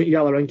think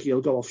Yalarenki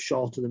will go off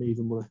shorter than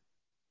even money.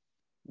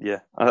 Yeah,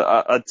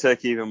 I'd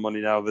take even money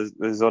now.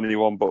 There's only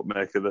one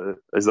bookmaker that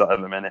is that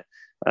at the minute.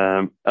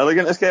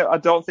 Elegant Escape, I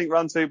don't think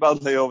ran too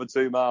badly over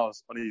 2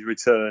 miles on his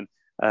return,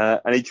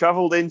 and he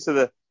travelled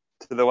into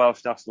the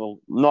Welsh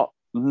National not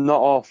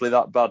awfully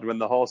that bad when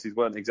the horses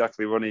weren't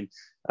exactly running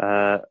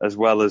as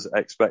well as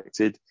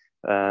expected.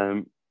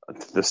 The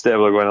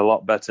stable are going a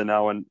lot better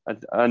now, and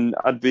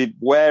I'd be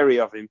wary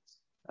of him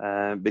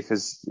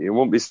because you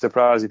won't be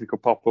surprised if he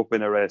could pop up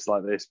in a race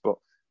like this, but.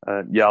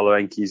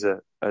 Yalarenki's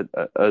an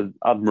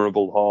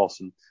admirable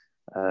horse, and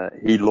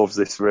he loves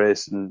this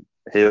race, and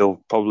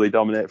he'll probably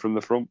dominate from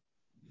the front.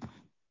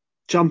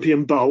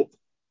 Champion Bolt,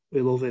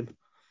 we love him.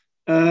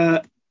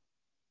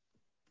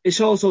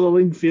 It's also the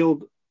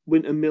Lingfield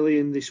Winter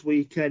Million this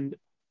weekend.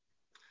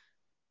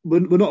 We're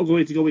not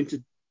going to go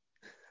into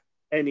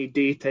any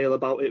detail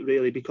about it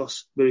really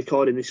because we're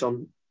recording this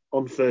on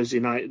Thursday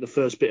night. The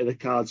first bit of the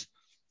cards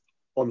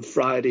on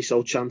Friday,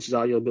 so chances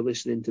are you'll be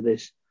listening to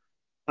this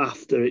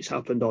after it's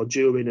happened or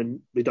during,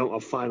 and we don't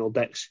have final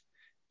decks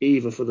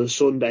either for the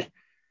Sunday.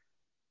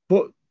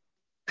 But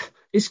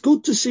it's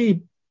good to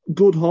see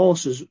good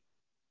horses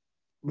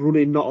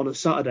running not on a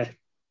Saturday.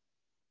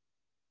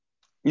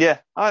 Yeah,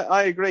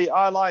 I agree.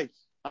 I like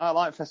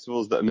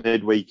festivals that are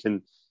midweek,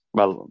 and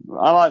well,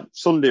 I like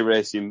Sunday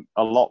racing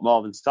a lot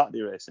more than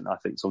Saturday racing, I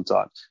think,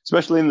 sometimes,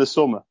 especially in the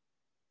summer.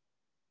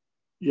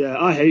 Yeah,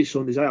 I hate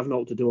Sundays. I have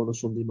naught to do on a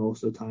Sunday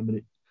most of the time,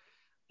 and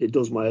it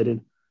does my head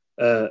in.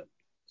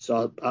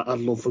 So I'd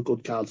love for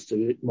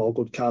more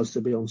good cards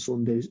to be on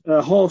Sundays.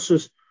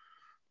 Horses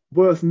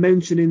worth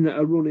mentioning that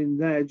are running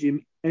there,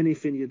 Jim.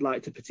 Anything you'd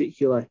like to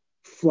particularly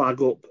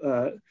flag up,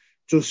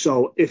 just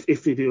so if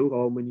they do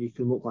go on, when you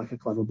can look like a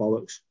clever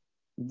bollocks.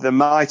 The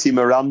mighty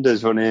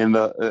Miranda's running in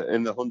the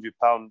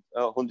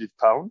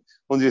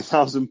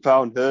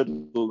 £100,000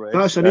 hurdle race.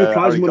 Nice, I knew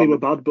prize money were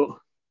bad, but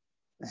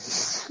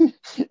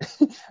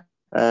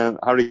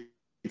Harry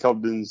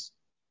Cobden's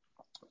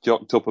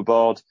jocked up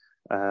aboard.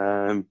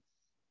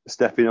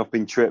 Stepping up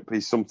in trip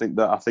is something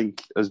that I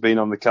think has been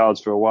on the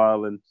cards for a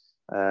while, and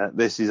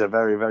this is a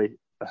very, very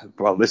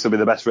this will be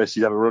the best race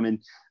she's ever running.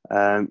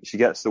 She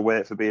gets the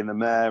weight for being the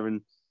mare,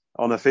 and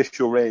on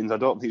official ratings, I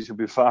don't think she'll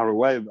be far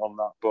away on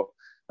that, but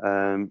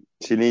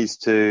she needs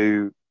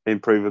to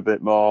improve a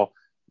bit more.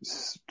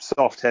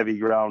 Soft, heavy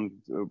ground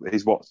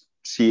is what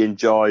she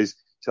enjoys.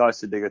 likes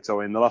to dig her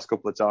toe in. The last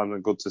couple of times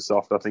and good to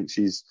soft, I think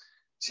she's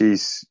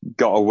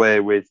got away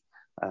with.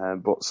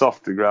 But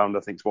soft to ground, I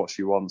think, is what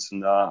she wants,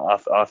 and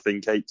I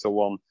think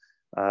 8-1.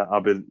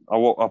 I'll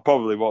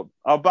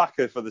back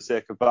her for the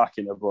sake of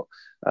backing her, but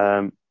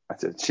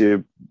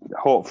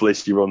hopefully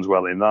she runs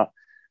well in that.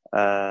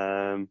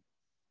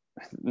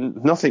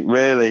 Nothing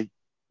really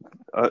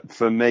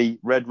for me.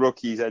 Red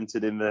Rookie's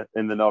entered in the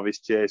novice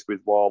chase with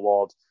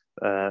Warlord.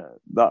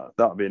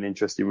 That'd be an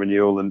interesting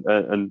renewal,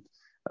 and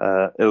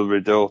Il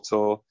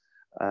Ridotto.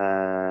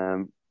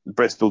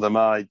 Bristol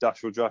Demai,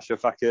 Dashel Drasher,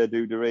 Fakir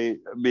Dudery.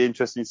 It'd be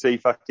interesting to see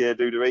Fakir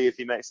Dudery if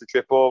he makes the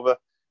trip over.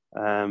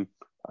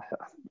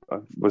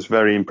 Was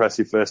very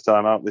impressive first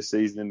time out this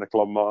season in the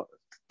Clonmel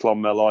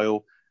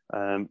Oil.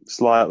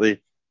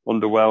 Slightly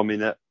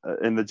underwhelming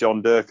in the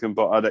John Durkan,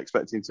 but I'd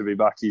expect him to be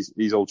back.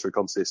 He's ultra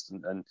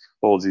consistent and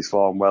holds his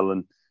form well.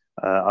 And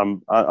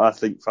I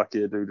think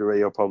Fakir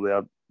Dudery will probably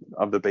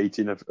have the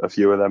beating of a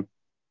few of them.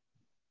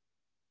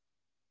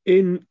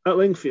 At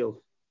Lingfield?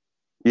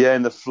 Yeah,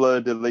 in the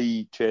Fleur de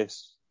Lis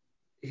chase.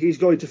 He's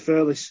going to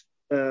Furless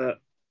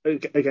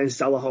against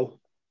Allaho.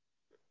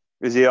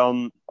 Is he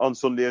on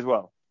Sunday as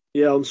well?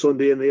 Yeah, on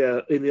Sunday in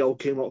the old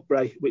Kinloch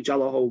Bray, which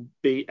Allaho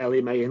beat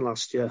Ellie May in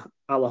last year.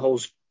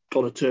 Allaho's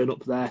going to turn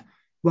up there.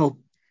 Well,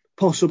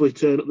 possibly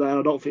turn up there.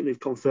 I don't think they've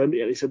confirmed it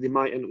yet. They said they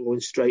might end up going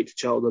straight to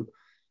Cheltenham,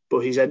 but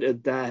he's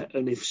entered there,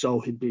 and if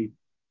so, he'd be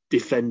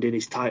defending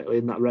his title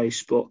in that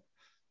race. But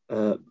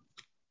I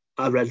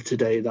read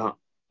today that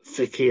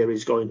Fakir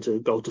is going to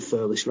go to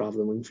Furless rather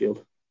than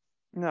Lingfield.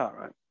 All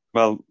right.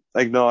 Well,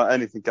 ignore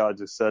anything I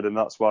just said, and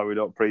that's why we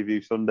don't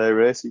preview Sunday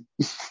racing.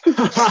 No,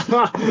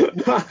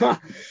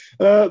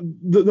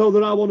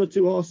 there are one or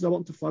two horses I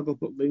want to flag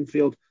up at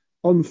Lingfield.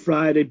 On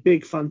Friday,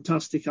 big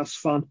Fantastic Ass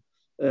fan.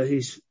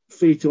 He's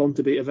 3-1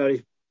 to beat a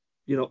very,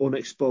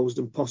 unexposed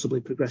and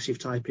possibly progressive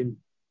type in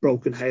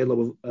Broken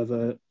Halo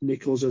of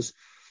Nichols's.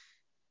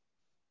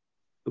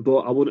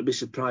 But I wouldn't be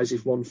surprised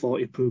if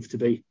 140 proved to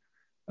be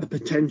a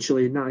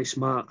potentially nice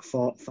mark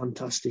for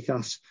Fantastic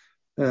Ass.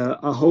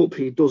 I hope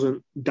he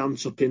doesn't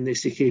dance up in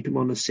this to keep him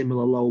on a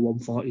similar low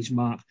 140s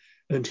mark,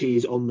 and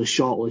he's on the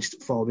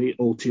shortlist for the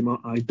Ultima.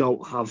 I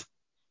don't have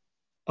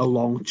a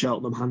long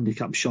Cheltenham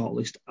handicap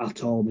shortlist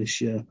at all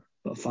this year,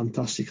 but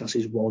Fantastic Ass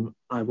is one.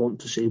 I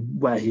want to see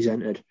where he's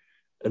entered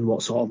and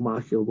what sort of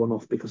mark he'll run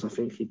off, because I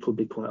think he could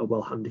be quite a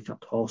well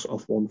handicapped horse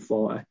off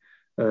 140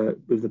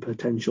 with the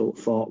potential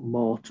for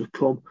more to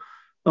come.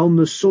 On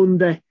the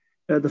Sunday,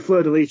 the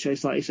Fleur de Lis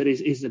chase, like you said,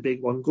 is the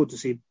big one. Good to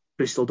see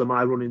Bristol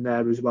Demai running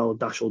there as well.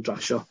 Dashel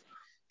Drasher,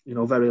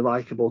 very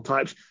likeable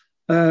types.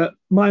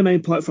 My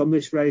main point from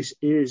this race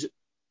is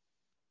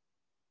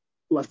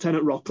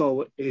Lieutenant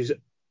Rocco is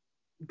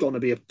going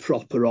to be a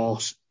proper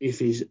horse if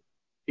he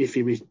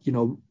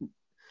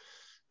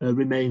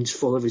remains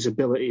full of his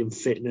ability and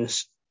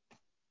fitness.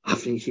 I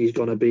think he's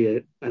going to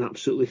be an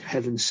absolutely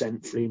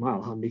heaven-sent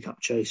 3-mile handicap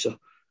chaser.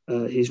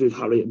 He's with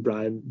Harriet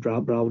Brown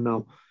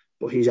now,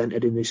 but he's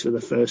entered in this for the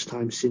first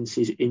time since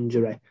his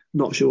injury.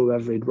 Not sure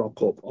whether he'd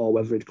rock up or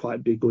whether he'd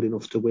quite be good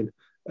enough to win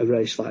a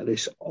race like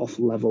this off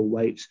level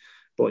weights.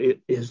 But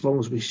as long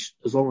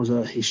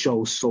as he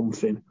shows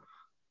something,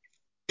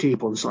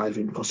 keep on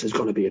siving, because there's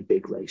going to be a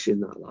big race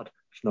in that lad.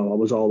 I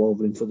was all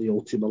over him for the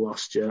Ultima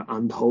last year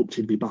and hoped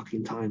he'd be back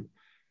in time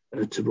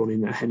to run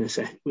in at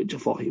Hennessy, which I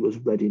thought he was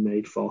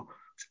ready-made for.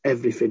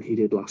 Everything he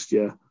did last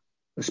year,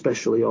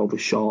 especially over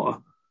shorter,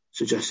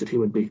 suggested he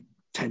would be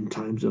 10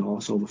 times a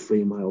horse over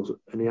 3 miles,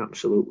 and he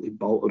absolutely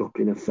bolted up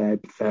in a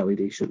fairly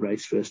decent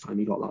race first time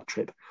he got that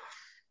trip.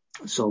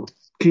 So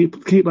keep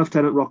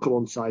Lieutenant Rocco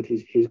on side.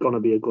 He's going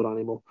to be a good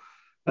animal.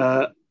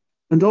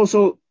 And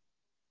also,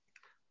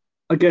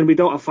 again, we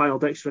don't have final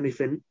decks for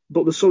anything,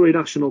 but the Surrey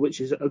National, which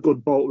is a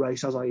good boat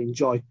race, as I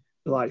enjoy,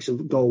 the likes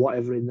of Go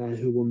Whatever in there,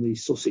 who won the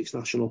Sussex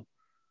National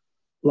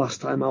last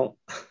time out.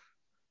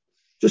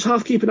 Just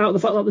half keeping out the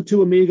fact that the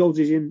Two Amigos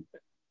is in,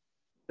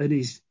 and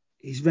he's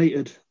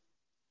rated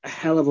a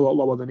hell of a lot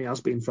lower than he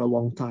has been for a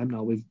long time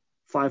now, with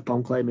 £5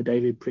 claimer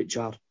David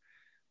Pritchard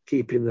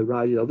keeping the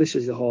ride. This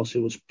is the horse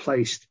who was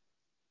placed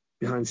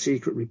behind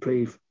Secret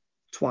Reprieve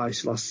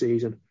twice last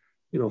season.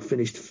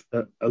 Finished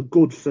a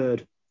good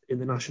third in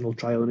the national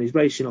trial, and he's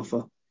racing off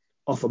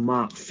a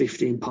mark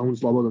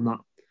 £15 lower than that,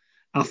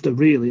 after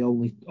really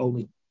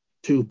only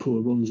 2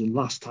 poor runs, and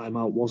last time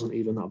out wasn't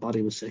even that bad.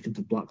 He was second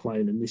to Black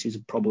Lion, and this is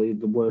probably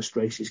the worst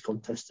race he's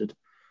contested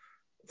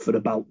for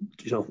about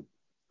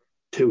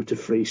 2 to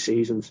 3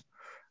 seasons.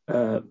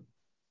 So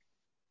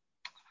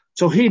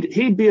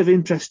he'd be of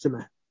interest to me,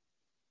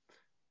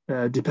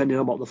 depending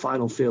on what the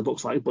final field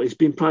looks like. But he's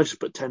been priced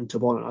up at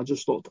 10-1, and I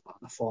just looked at that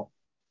and I thought,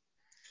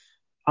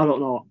 I don't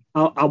know,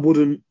 I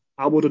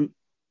wouldn't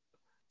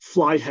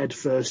fly head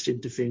first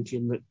into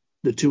thinking that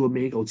the Two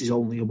Amigos is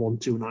only a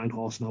 129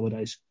 horse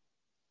nowadays.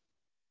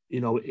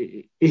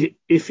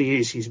 If he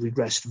is, he's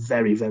regressed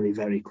very, very,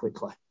 very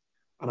quickly.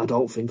 And I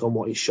don't think on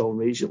what he's shown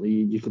recently,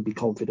 you could be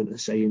confident in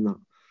saying that.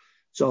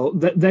 So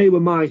they were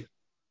my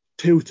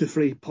 2 to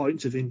 3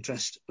 points of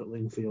interest at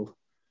Lingfield.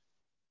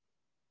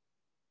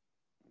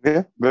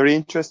 Yeah, very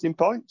interesting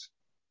points.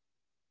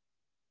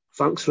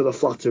 Thanks for the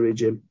flattery,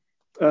 Jim.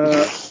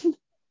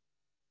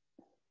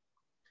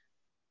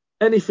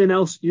 Anything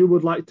else you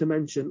would like to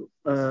mention?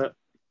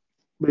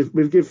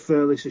 We've give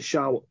Furless a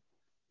shout.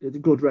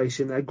 Good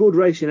racing there. Good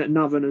racing at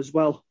Navan as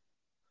well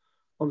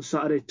on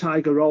Saturday.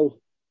 Tiger Roll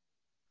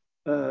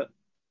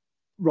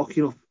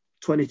rocking up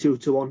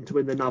 22-1 to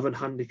win the Navan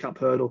Handicap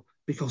Hurdle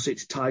because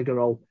it's Tiger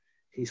Roll.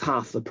 He's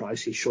half the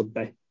price he should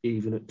be,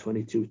 even at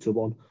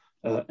 22-1.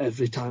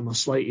 Every time I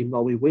slate him,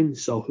 though, he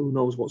wins. So who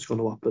knows what's going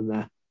to happen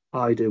there?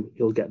 I do.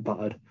 He'll get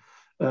battered.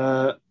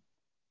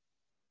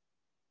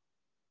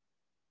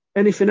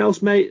 Anything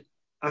else, mate?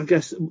 I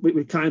guess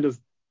we kind of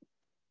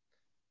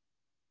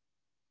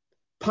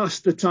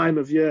past the time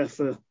of year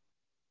for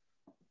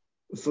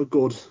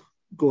good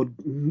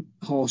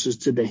horses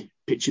to be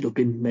pitched up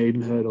in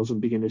maiden hurdles and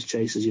beginners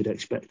chases, you'd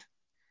expect.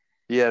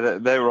 Yeah,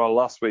 they were all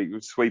last week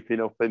sweeping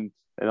up in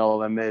all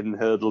their maiden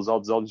hurdles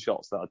odds-on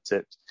shots that I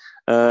tipped.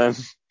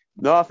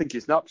 No, I think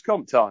it's Naps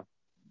comp time.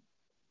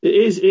 It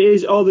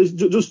is. Oh, there's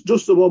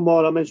just the one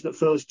more I mentioned at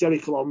first. Jerry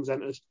Colom's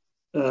enters.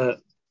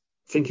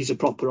 Think he's a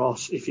proper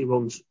horse if he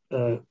runs.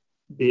 Be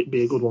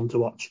a good one to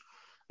watch.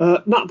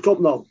 Nap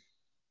comp though.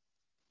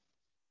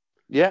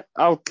 Yeah,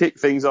 I'll kick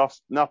things off.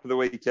 Nap of the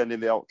weekend in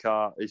the alt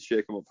car is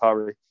Shake 'em Up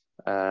Harry.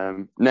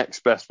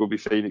 Next best will be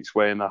Phoenix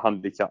Way in the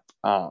handicap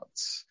at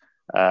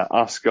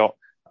Ascot.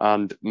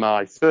 And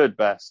my third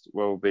best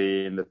will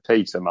be in the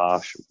Peter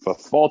Marsh for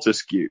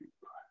Fortescue.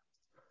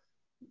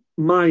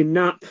 My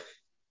nap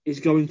is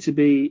going to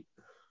be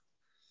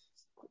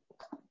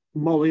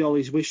Molly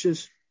Ollie's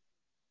Wishes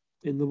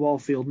in the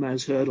Warfield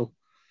Mares Hurdle.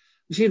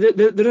 You see,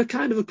 there are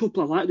kind of a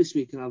couple I like this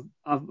week, and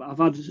I've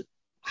had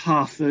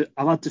I've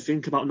had to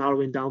think about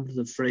narrowing down to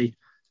the three.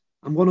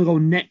 I'm going to go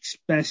next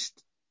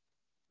best.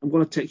 I'm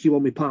going to take you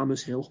on with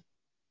Palmer's Hill.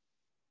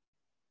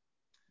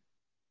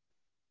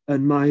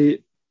 And my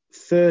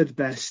third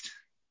best,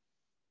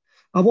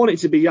 I want it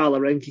to be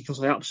Yalarenki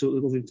because I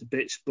absolutely love him to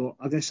bits, but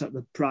I guess at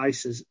the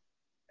prices,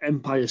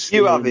 Empire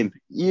Steel. You have him.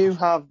 You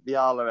have the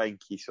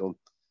Yalarenki, son.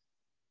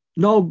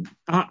 No,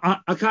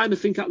 I kind of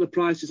think at the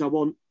prices I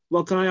want.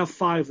 Well, can I have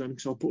five then?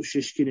 Because I'll put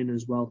Shishkin in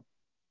as well.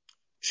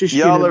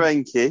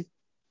 Yalarenki,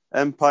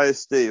 Empire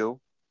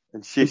Steel,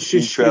 and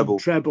Shishkin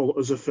treble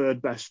as a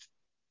third best.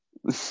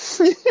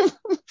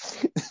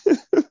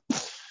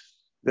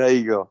 There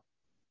you go.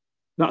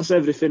 That's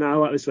everything I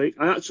like this week.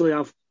 I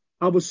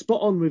was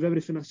spot on with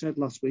everything I said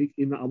last week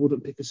in that I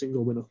wouldn't pick a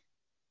single winner.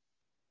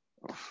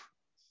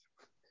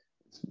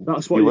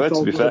 That's what you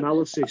call good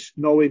analysis,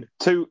 knowing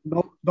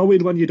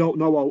when you don't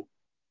know.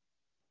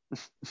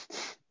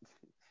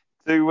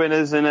 Two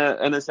winners and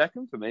a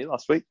second for me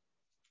last week.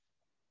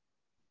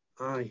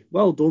 Aye,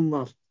 well done,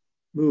 lad.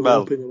 Moving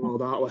up in the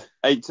world, aren't we?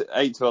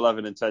 8 to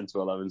 11 and 10 to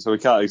 11, so we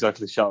can't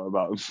exactly shout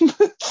about them.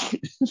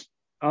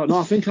 No,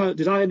 I think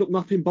did I end up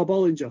napping Bob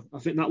Ollinger? I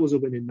think that was a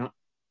winning nap.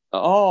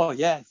 Oh,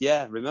 yeah,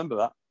 remember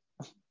that.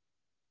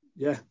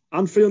 Yeah,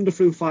 and 300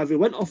 through 5. It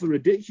went off a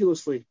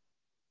ridiculously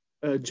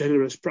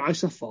generous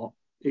price, I thought,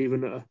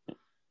 even at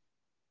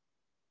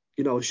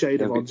a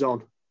shade of odds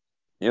on.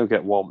 He'll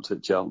get whomped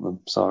at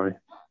Cheltenham, sorry.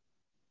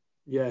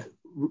 Yeah,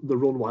 the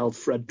Run Wild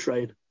Fred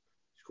train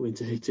is going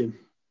to hit him.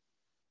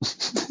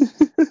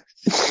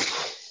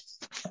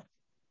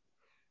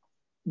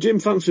 Jim,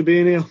 thanks for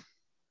being here.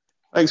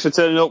 Thanks for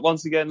turning up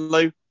once again,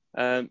 Lou.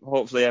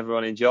 Hopefully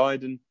everyone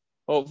enjoyed and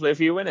hopefully a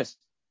few winners.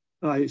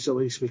 It's the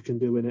least we can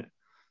do in it.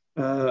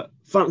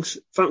 Thanks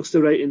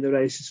to Rating the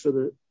Races for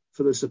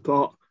the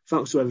support.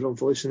 Thanks to everyone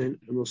for listening,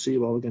 and we'll see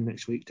you all again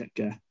next week. Take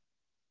care.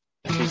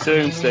 See you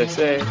soon. Stay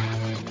safe.